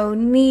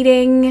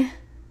 needing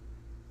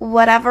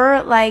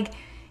whatever. Like,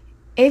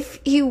 if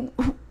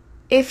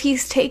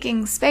he's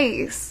taking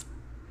space,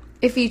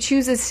 if he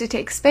chooses to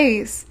take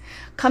space,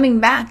 coming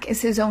back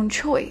is his own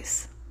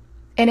choice.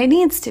 And it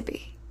needs to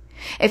be.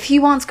 If he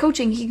wants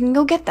coaching, he can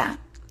go get that.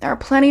 There are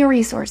plenty of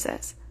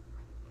resources.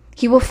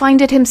 He will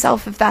find it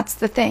himself if that's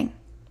the thing.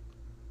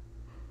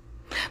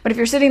 But if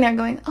you're sitting there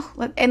going,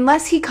 oh,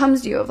 unless he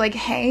comes to you of like,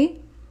 hey,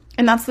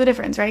 and that's the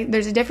difference, right?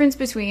 There's a difference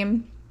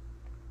between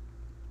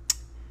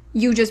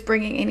you just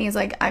bringing in, he's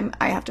like,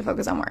 I have to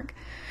focus on work.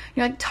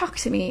 You're like, talk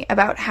to me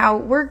about how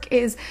work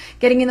is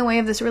getting in the way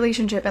of this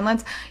relationship, and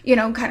let's,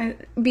 kind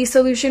of be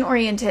solution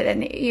oriented,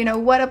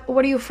 and what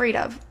are you afraid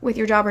of with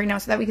your job right now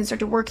so that we can start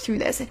to work through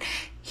this. And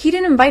he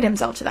didn't invite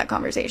himself to that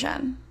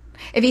conversation.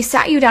 If he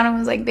sat you down and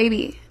was like,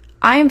 baby,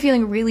 I am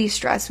feeling really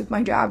stressed with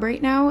my job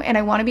right now, and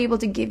I want to be able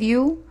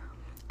to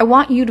I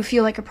want you to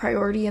feel like a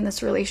priority in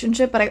this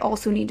relationship, but I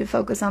also need to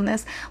focus on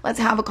this. Let's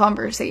have a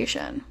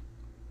conversation.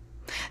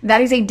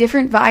 That is a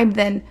different vibe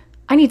than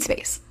I need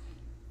space.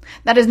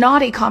 That is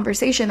not a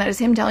conversation. That is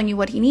him telling you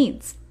what he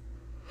needs.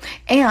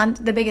 And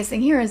the biggest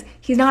thing here is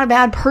he's not a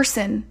bad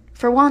person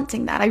for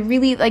wanting that. I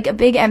really like a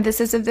big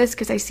emphasis of this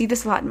because I see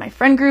this a lot in my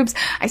friend groups.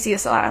 I see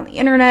this a lot on the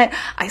internet.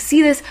 I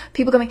see this,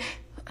 people going,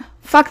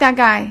 fuck that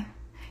guy.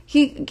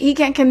 He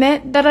can't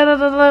commit.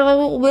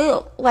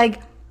 Like,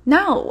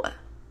 no.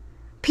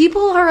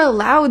 People are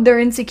allowed their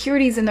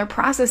insecurities and their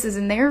processes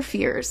and their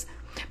fears.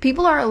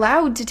 People are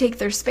allowed to take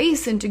their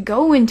space and to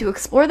go and to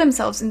explore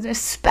themselves, and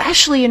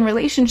especially in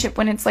relationship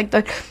when it's like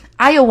the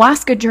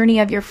ayahuasca journey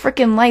of your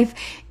freaking life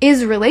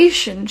is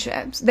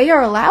relationships. They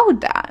are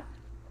allowed that.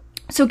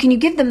 So can you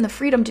give them the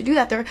freedom to do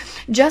that? They're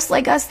just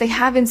like us. They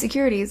have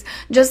insecurities.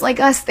 Just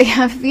like us, they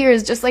have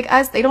fears. Just like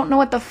us, they don't know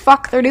what the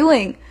fuck they're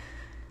doing.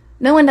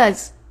 No one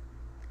does.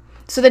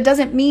 So that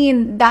doesn't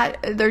mean that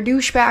they're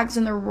douchebags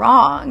and they're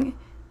wrong.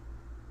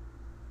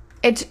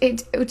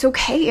 It's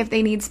okay if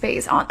they need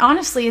space.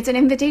 Honestly, it's an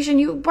invitation.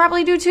 You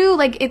probably do too.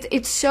 Like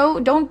it's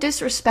so, don't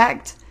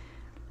disrespect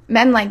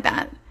men like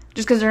that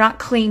just because they're not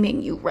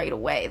claiming you right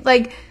away.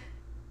 Like,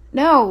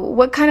 no,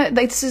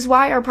 this is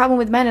why our problem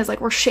with men is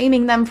like we're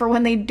shaming them for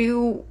when they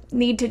do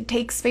need to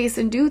take space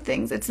and do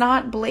things. It's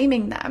not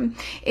blaming them.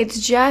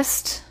 It's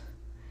just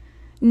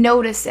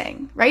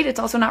noticing, right? It's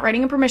also not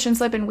writing a permission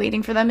slip and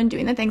waiting for them and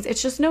doing the things.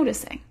 It's just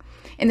noticing.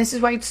 And this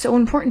is why it's so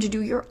important to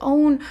do your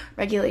own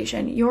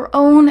regulation, your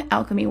own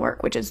alchemy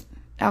work, which is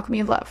alchemy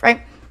of love,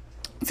 right?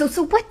 So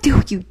what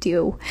do you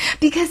do?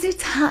 Because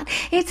it's hot,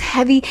 it's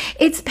heavy,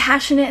 it's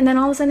passionate, and then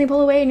all of a sudden they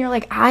pull away and you're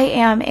like, I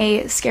am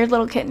a scared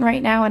little kitten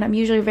right now, and I'm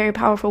usually a very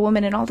powerful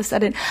woman, and all of a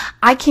sudden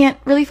I can't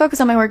really focus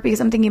on my work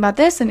because I'm thinking about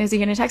this, and is he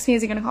going to text me?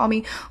 Is he going to call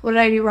me? What did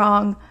I do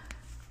wrong?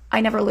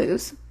 I never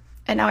lose.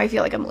 And now I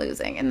feel like I'm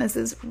losing, and this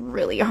is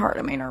really hard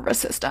on my nervous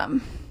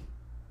system.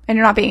 And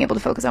you're not being able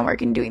to focus on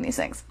work and doing these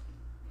things.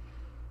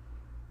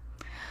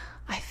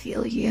 I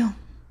feel you.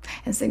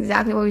 It's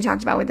exactly what we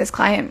talked about with this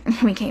client.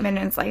 We came in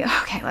and it's like,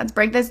 okay, let's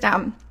break this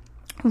down.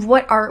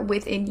 What are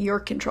within your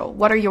control?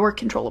 What are your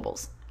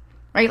controllables?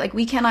 Right? Like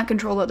we cannot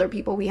control other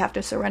people. We have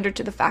to surrender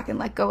to the fact and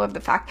let go of the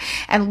fact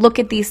and look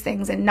at these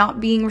things and not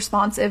being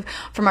responsive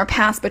from our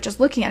past, but just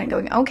looking at it and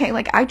going, okay,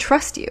 like I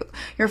trust you.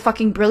 You're a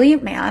fucking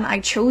brilliant man. I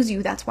chose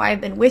you. That's why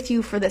I've been with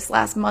you for this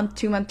last month,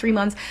 2 months, 3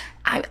 months.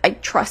 I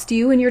trust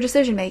you in your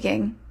decision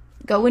making.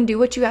 Go and do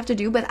what you have to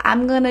do, but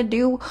I'm going to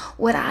do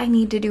what I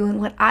need to do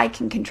and what I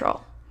can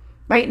control,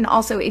 right? And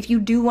also, if you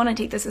do want to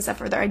take this a step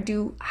further, I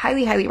do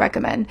highly, highly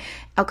recommend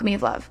Alchemy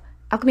of Love.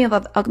 Alchemy of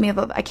Love, Alchemy of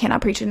Love. I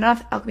cannot preach it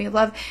enough. Alchemy of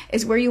Love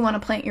is where you want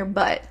to plant your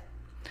butt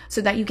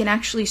so that you can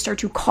actually start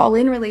to call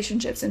in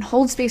relationships and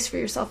hold space for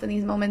yourself in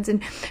these moments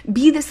and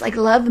be this like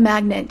love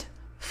magnet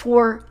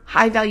for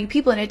high value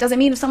people. And it doesn't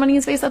mean if someone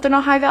needs space that they're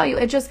not high value.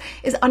 It just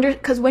is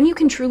because when you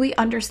can truly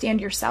understand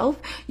yourself,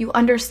 you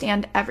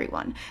understand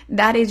everyone.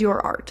 That is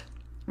your art,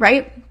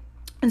 right?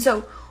 And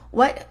so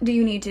what do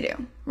you need to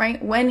do,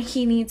 right? When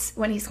he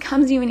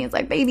comes to you and he's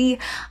like, baby,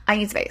 I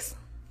need space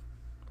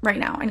right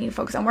now. I need to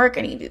focus on work.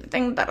 I need to do the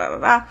thing, da, da, da,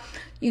 da.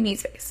 You need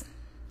space.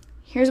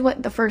 Here's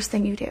what the first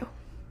thing you do.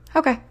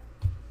 Okay.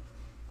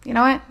 You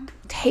know what?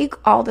 Take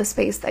all the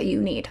space that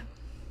you need.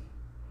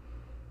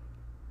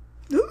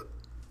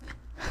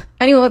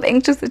 Anyone with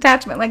anxious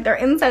attachment, like their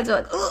insides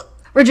are like, ugh,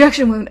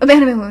 rejection wound,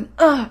 abandonment wound.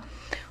 Ugh.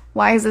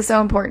 Why is this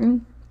so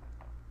important?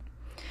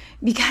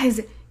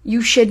 Because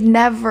you should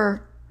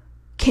never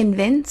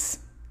convince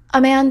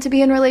a man to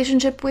be in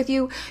relationship with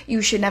you.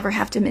 You should never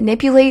have to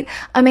manipulate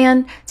a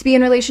man to be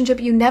in relationship.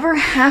 You never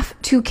have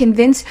to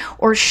convince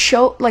or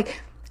show,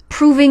 like,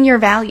 proving your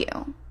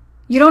value.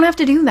 You don't have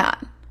to do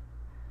that.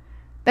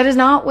 That is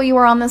not what you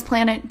are on this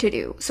planet to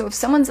do. So if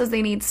someone says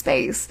they need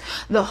space,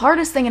 the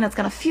hardest thing, and it's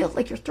going to feel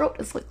like your throat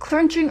is like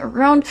clenching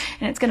around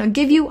and it's going to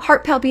give you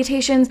heart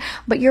palpitations,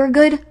 but you're a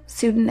good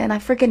student and I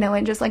freaking know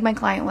it, just like my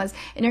client was.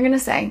 And you're going to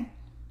say,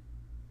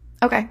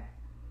 okay,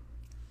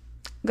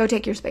 go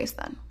take your space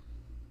then.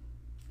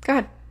 Go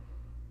ahead.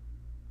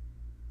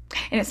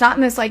 And it's not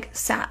in this like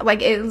sad,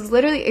 like it is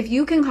literally, if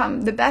you can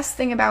come, the best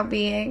thing about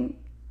being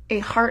a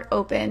heart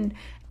open,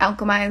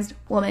 alchemized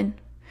woman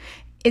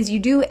is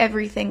you do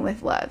everything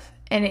with love.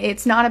 And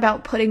it's not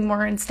about putting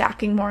more and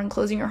stacking more and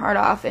closing your heart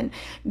off and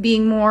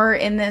being more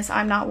in this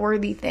I'm not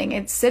worthy thing.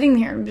 It's sitting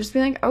here and just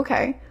being like,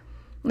 okay,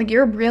 Like,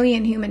 you're a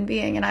brilliant human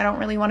being, and I don't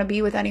really want to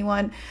be with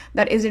anyone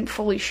that isn't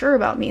fully sure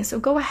about me. So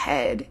go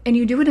ahead, and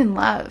you do it in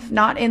love,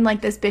 not in like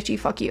this bitchy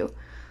fuck you.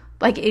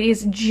 Like, it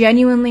is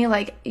genuinely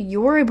like,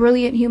 you're a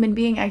brilliant human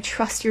being. I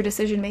trust your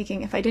decision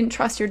making. If I didn't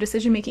trust your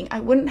decision making, I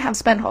wouldn't have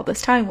spent all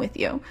this time with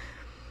you.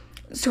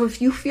 So if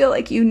you feel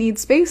like you need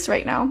space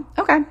right now,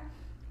 okay.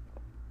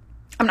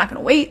 I'm not going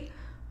to wait.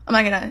 I'm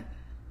not going to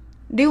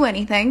do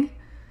anything.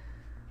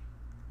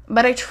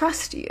 But I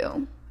trust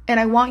you. And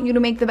I want you to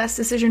make the best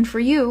decision for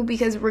you,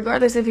 because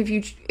regardless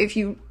if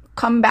you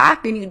come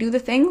back and you do the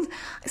things,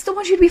 I still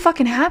want you to be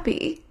fucking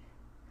happy.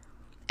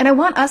 And I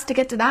want us to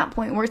get to that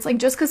point where it's like,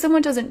 just because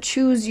someone doesn't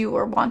choose you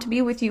or want to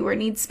be with you or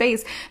need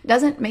space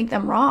doesn't make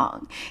them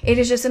wrong. It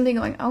is just something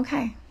going,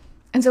 okay.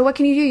 And so what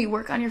can you do? You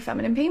work on your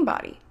feminine pain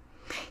body.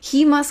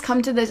 He must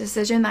come to the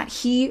decision that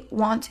he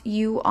wants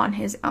you on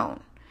his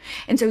own.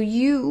 And so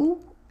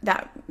you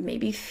that may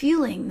be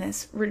feeling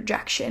this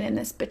rejection and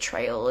this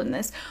betrayal and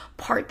this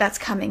part that's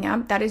coming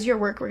up, that is your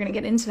work. We're going to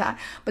get into that.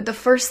 But the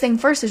first thing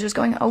first is just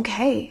going,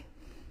 okay.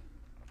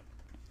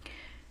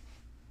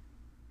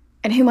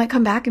 And he might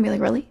come back and be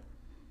like, really?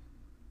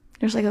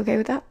 You're just like, okay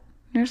with that?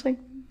 And you're just like,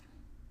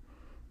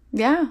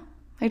 yeah,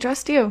 I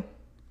trust you.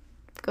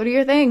 Go do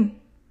your thing.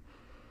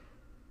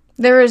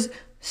 There is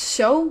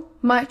so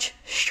much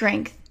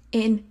strength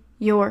in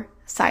your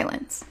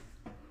silence.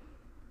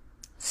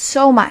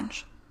 So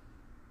much.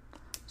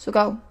 So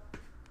go.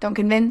 Don't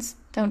convince.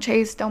 Don't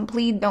chase. Don't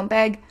plead. Don't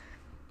beg.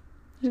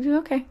 Just do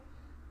okay.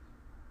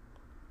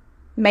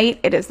 Mate,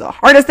 it is the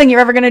hardest thing you're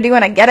ever going to do,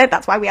 and I get it.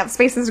 That's why we have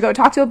spaces to go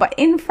talk to it. But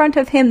in front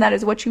of him, that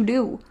is what you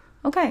do.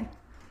 Okay.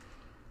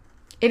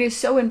 It is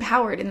so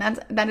empowered, and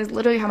that is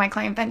literally how my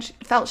client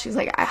felt. She's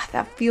like,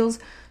 that feels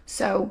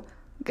so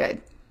good.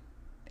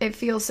 It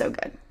feels so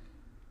good.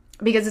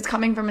 Because it's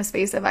coming from a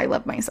space of I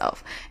love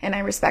myself and I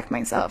respect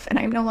myself and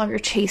I'm no longer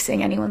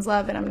chasing anyone's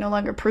love and I'm no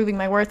longer proving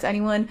my worth to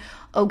anyone.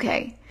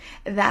 Okay,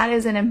 that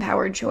is an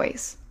empowered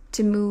choice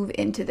to move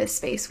into this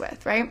space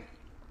with, right?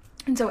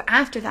 And so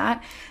after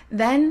that,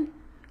 then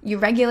you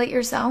regulate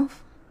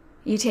yourself.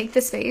 You take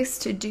the space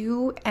to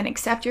do and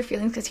accept your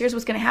feelings, because here's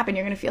what's going to happen.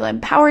 You're going to feel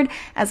empowered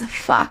as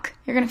fuck.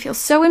 You're going to feel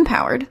so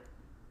empowered.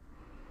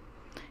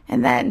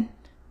 And then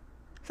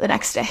the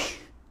next day,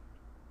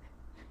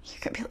 you're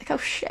going to be like, oh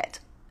shit.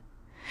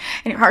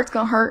 And your heart's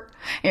going to hurt,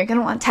 and you're going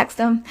to want to text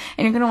them,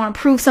 and you're going to want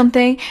to prove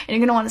something, and you're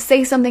going to want to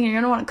say something, and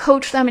you're going to want to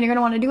coach them, and you're going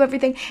to want to do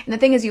everything. And the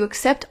thing is, you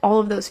accept all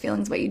of those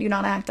feelings, but you do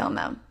not act on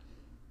them.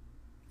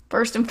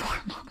 First and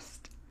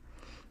foremost,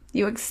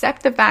 you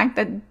accept the fact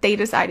that they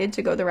decided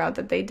to go the route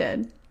that they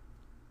did.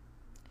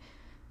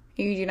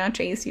 You do not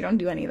chase, you don't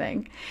do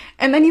anything.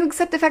 And then you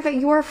accept the fact that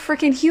you are a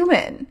freaking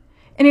human.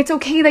 And it's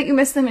okay that you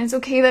miss them. And it's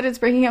okay that it's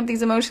bringing up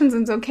these emotions.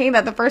 And it's okay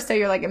that the first day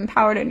you're like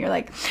empowered and you're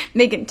like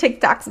making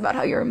TikToks about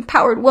how you're an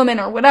empowered woman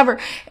or whatever.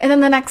 And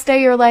then the next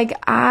day you're like,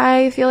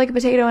 I feel like a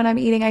potato and I'm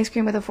eating ice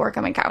cream with a fork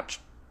on my couch.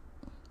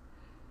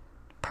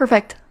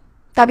 Perfect.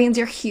 That means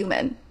you're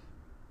human.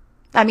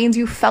 That means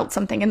you felt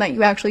something and that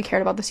you actually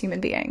cared about this human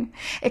being.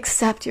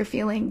 Accept your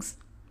feelings.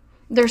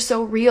 They're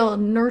so real.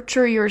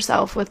 Nurture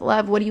yourself with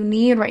love. What do you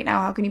need right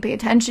now? How can you pay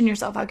attention to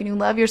yourself? How can you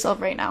love yourself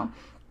right now?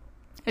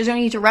 There's no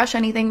need to rush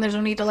anything. There's no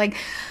need to like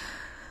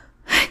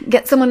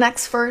get someone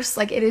next first.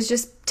 Like, it is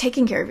just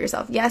taking care of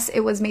yourself. Yes,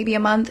 it was maybe a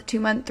month, 2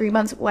 months, 3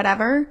 months,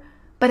 whatever,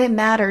 but it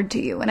mattered to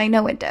you. And I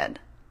know it did,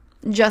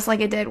 just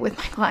like it did with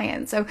my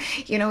client. So,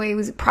 it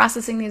was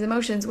processing these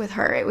emotions with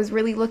her. It was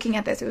really looking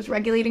at this. It was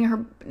regulating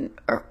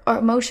her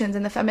emotions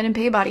in the feminine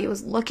pay body. It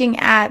was looking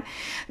at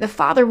the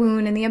father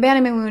wound and the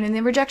abandonment wound and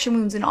the rejection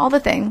wounds and all the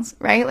things,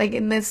 right? Like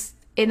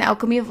in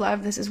Alchemy of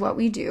Love, this is what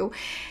we do.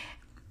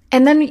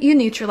 And then you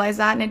neutralize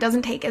that, and it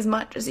doesn't take as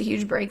much as a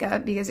huge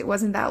breakup because it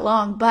wasn't that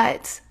long,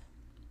 but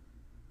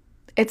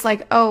it's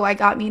like, oh, I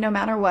got me no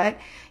matter what.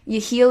 You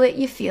heal it,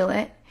 you feel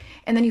it,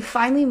 and then you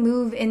finally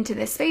move into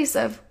this space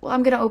of, well,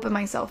 I'm going to open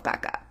myself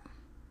back up.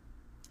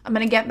 I'm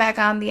going to get back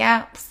on the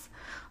apps.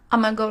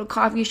 I'm going to go to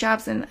coffee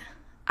shops and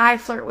I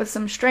flirt with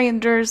some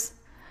strangers.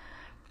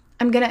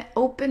 I'm going to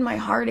open my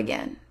heart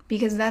again.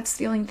 Because that's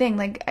the only thing,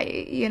 like,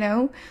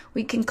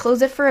 we can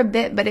close it for a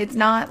bit, but it's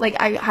not, like,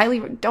 I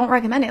highly don't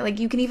recommend it. Like,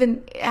 you can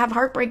even have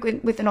heartbreak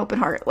with an open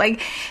heart.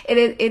 Like,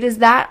 it is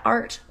that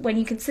art when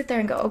you can sit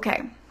there and go,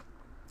 okay,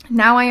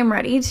 now I am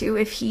ready to,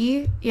 if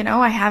he,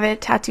 I have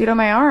it tattooed on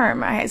my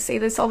arm. I say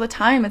this all the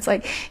time. It's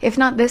like, if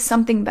not this,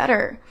 something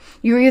better.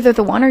 You're either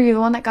the one or you're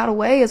the one that got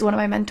away, as one of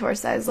my mentors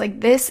says.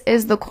 Like, this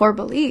is the core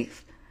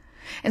belief.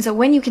 And so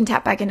when you can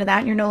tap back into that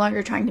and you're no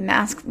longer trying to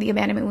mask the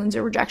abandonment wounds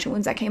or rejection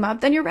wounds that came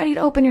up, then you're ready to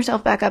open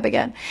yourself back up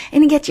again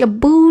and get your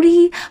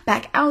booty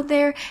back out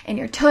there and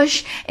your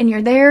tush, and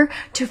you're there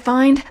to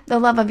find the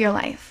love of your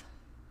life.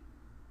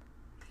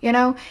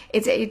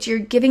 It's you're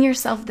giving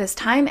yourself this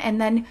time,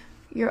 and then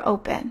you're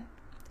open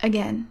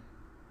again.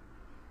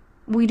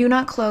 We do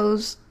not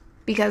close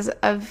because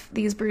of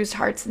these bruised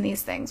hearts and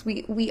these things.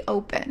 We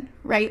open,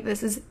 right?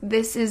 This is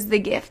the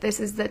gift. This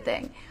is the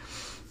thing.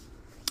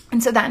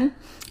 And so then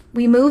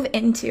we move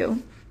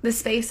into the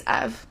space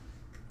of,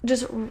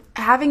 just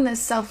having this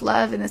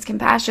self-love and this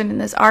compassion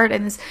and this art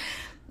and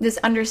this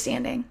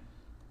understanding.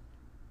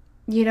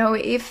 You know,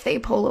 if they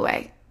pull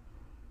away,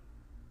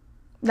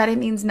 that it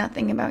means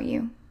nothing about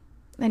you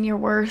and your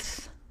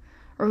worth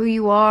or who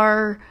you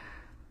are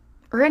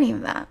or any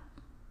of that.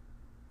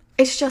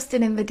 It's just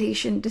an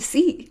invitation to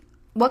see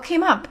what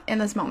came up in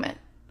this moment.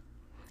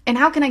 And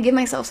how can I give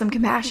myself some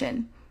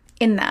compassion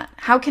in that?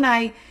 How can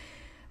I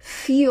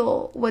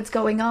feel what's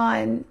going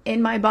on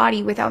in my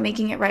body without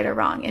making it right or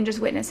wrong and just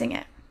witnessing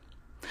it?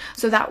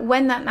 So that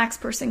when that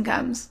next person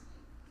comes,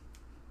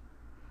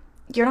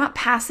 you're not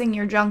passing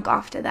your junk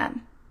off to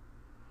them.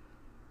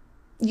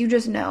 You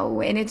just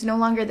know, and it's no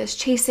longer this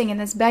chasing and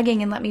this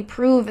begging and let me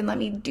prove and let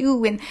me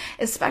do. And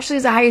especially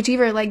as a high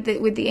achiever, like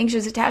with the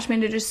anxious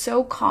attachment, it is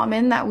so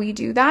common that we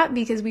do that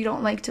because we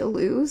don't like to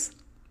lose,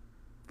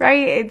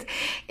 right?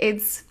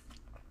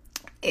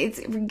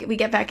 We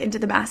get back into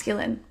the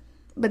masculine,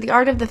 but the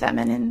art of the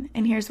feminine.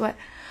 And here's what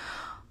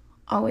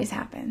always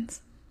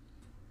happens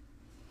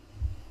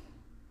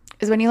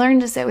is when you learn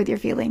to sit with your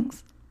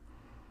feelings,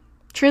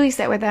 truly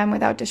sit with them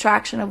without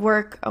distraction of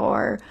work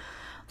or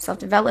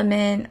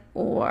self-development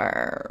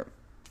or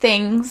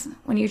things.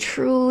 When you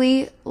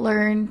truly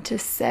learn to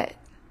sit,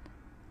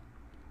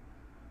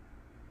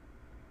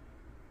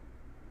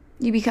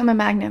 you become a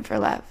magnet for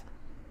love.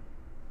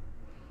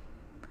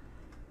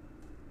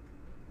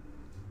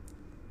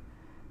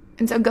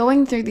 And so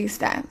going through these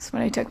steps,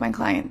 when I took my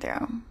client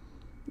through,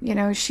 you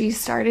know, she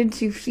started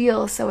to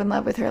feel so in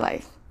love with her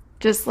life.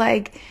 Just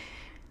like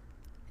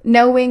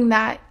knowing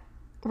that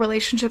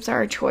relationships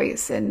are a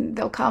choice and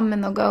they'll come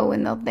and they'll go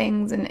and they'll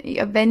things, and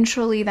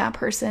eventually that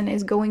person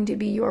is going to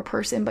be your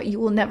person, but you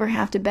will never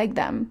have to beg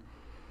them.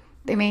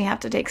 They may have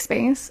to take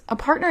space. A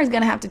partner is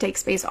going to have to take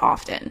space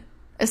often,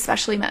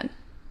 especially men.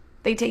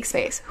 They take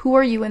space. Who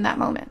are you in that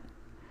moment?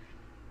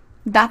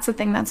 That's the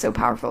thing that's so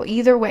powerful.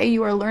 Either way,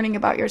 you are learning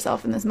about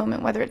yourself in this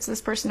moment, whether it's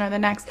this person or the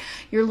next,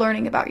 you're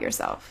learning about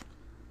yourself,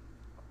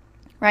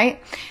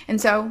 right? And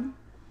so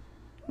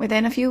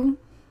within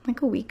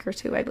a week or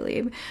two, I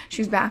believe,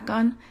 she's back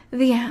on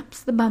the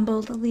apps, the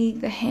Bumble, the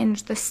League, the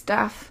Hinge, the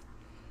stuff.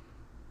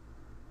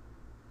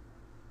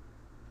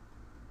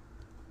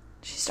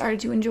 She started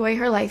to enjoy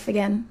her life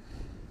again.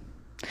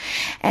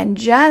 And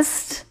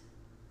just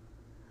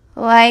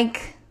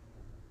like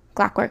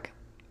clockwork,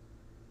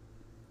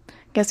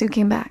 guess who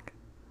came back?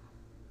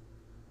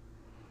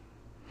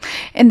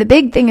 And the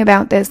big thing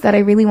about this that I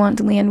really want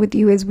to land with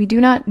you is we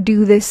do not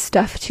do this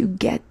stuff to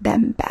get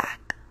them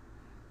back.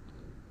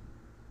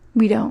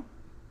 We don't.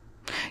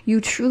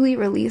 You truly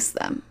release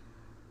them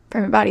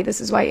from your body. This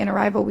is why in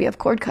Arrival we have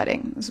cord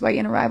cutting. This is why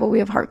in Arrival we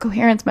have heart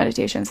coherence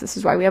meditations. This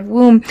is why we have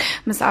womb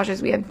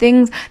massages. We have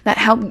things that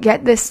help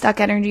get this stuck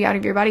energy out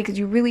of your body, because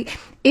you really,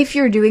 if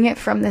you're doing it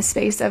from this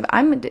space of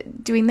I'm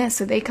doing this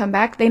so they come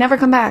back, they never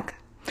come back.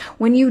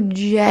 When you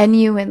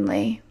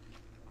genuinely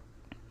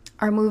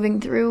are moving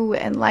through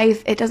in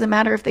life, it doesn't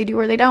matter if they do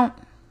or they don't.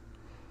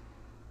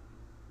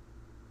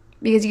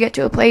 Because you get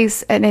to a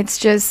place and it's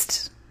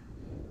just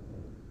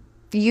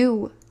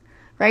you,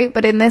 right?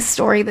 But in this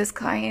story, this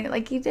client,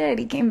 like he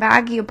came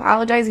back, he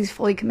apologized, he's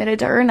fully committed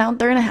to her. Now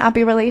they're in a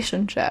happy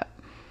relationship.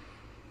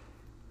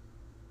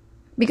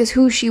 Because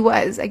who she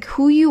was, like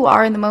who you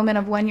are in the moment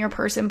of when your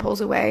person pulls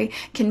away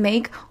can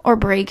make or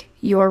break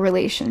your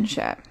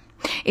relationship.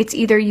 It's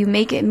either you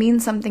make it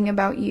mean something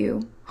about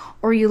you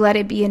or you let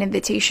it be an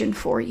invitation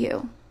for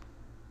you.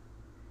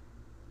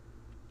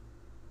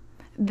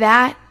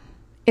 That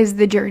is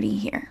the journey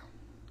here.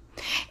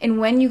 And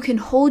when you can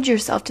hold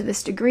yourself to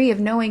this degree of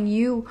knowing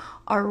you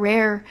are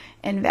rare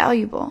and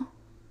valuable,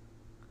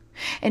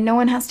 and no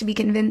one has to be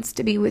convinced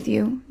to be with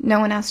you, no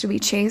one has to be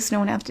chased, no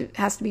one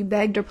has to be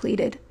begged or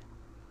pleaded,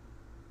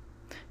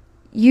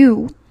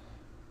 you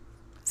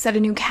set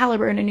a new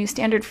caliber and a new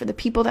standard for the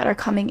people that are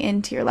coming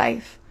into your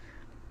life,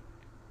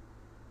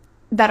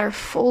 that are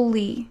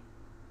fully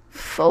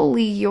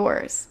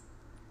yours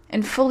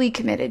and fully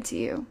committed to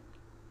you.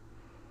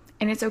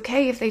 And it's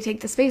okay if they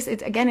take the space.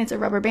 It's a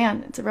rubber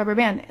band. It's a rubber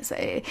band.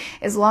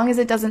 As long as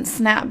it doesn't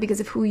snap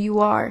because of who you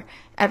are,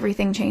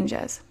 everything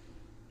changes.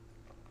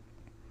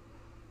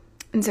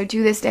 And so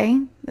to this day,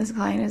 this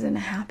client is in a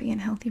happy and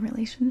healthy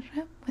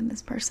relationship with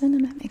this person,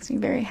 and that makes me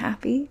very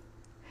happy.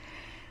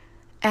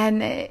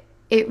 And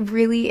it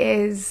really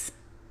is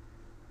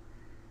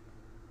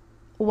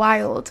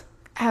wild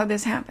how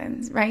this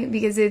happens, right?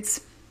 Because it's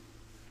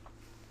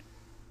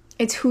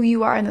who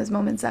you are in those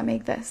moments that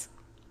make this.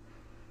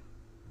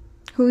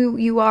 Who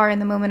you are in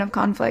the moment of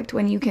conflict,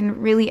 when you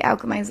can really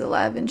alchemize the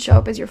love and show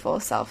up as your full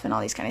self and all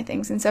these kind of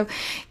things. And so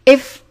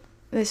if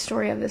this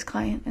story of this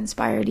client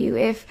inspired you,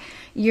 if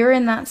you're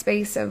in that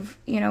space of,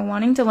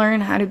 wanting to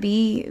learn how to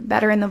be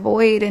better in the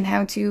void and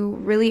how to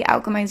really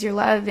alchemize your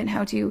love and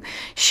how to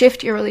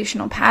shift your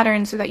relational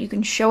patterns so that you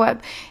can show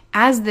up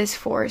as this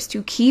force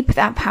to keep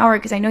that power,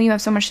 because I know you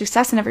have so much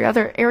success in every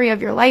other area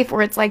of your life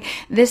where it's like,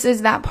 this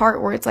is that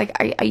part where it's like,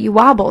 you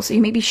wobble, so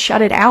you maybe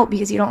shut it out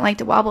because you don't like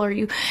to wobble, or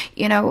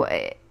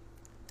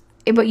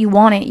but you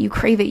want it, you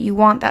crave it, you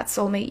want that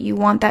soulmate, you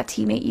want that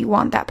teammate, you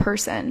want that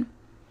person.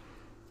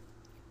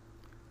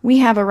 we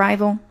have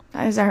Arrival.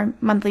 That is our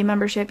monthly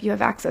membership. You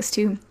have access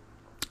to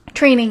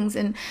trainings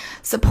and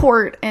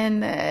support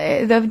and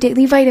the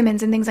daily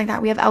vitamins and things like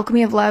that. We have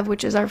Alchemy of Love,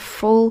 which is our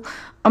full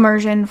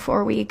immersion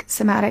 4-week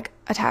somatic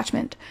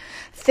attachment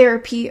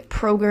therapy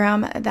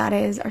program. That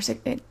is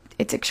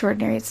it's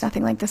extraordinary. It's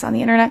nothing like this on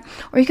the internet.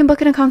 Or you can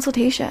book in a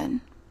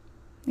consultation,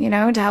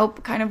 to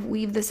help kind of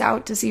weave this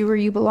out to see where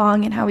you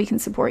belong and how we can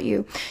support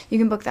you. You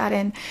can book that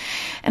in,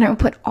 and I will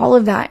put all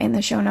of that in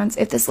the show notes.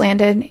 If this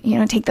landed,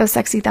 take those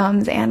sexy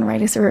thumbs and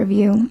write us a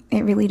review.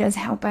 It really does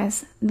help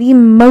us the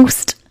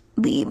most.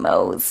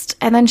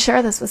 And then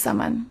share this with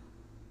someone.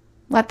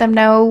 Let them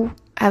know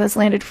how this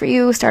landed for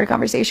you. Start a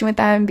conversation with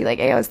them. Be like,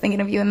 hey, I was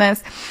thinking of you in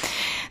this.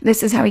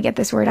 This is how we get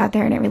this word out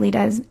there, and it really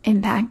does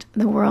impact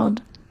the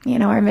world.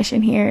 Our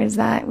mission here is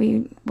that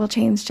we will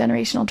change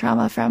generational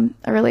trauma from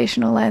a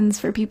relational lens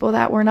for people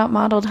that were not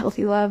modeled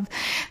healthy love,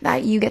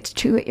 that you get to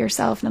do it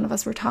yourself. None of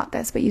us were taught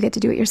this, but you get to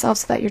do it yourself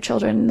so that your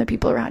children and the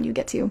people around you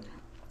get to.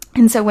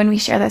 And so when we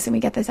share this and we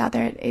get this out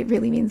there, it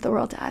really means the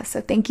world to us.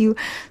 So thank you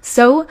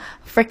so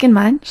freaking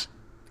much.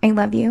 I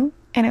love you,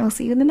 and I will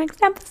see you in the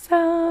next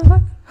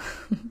episode.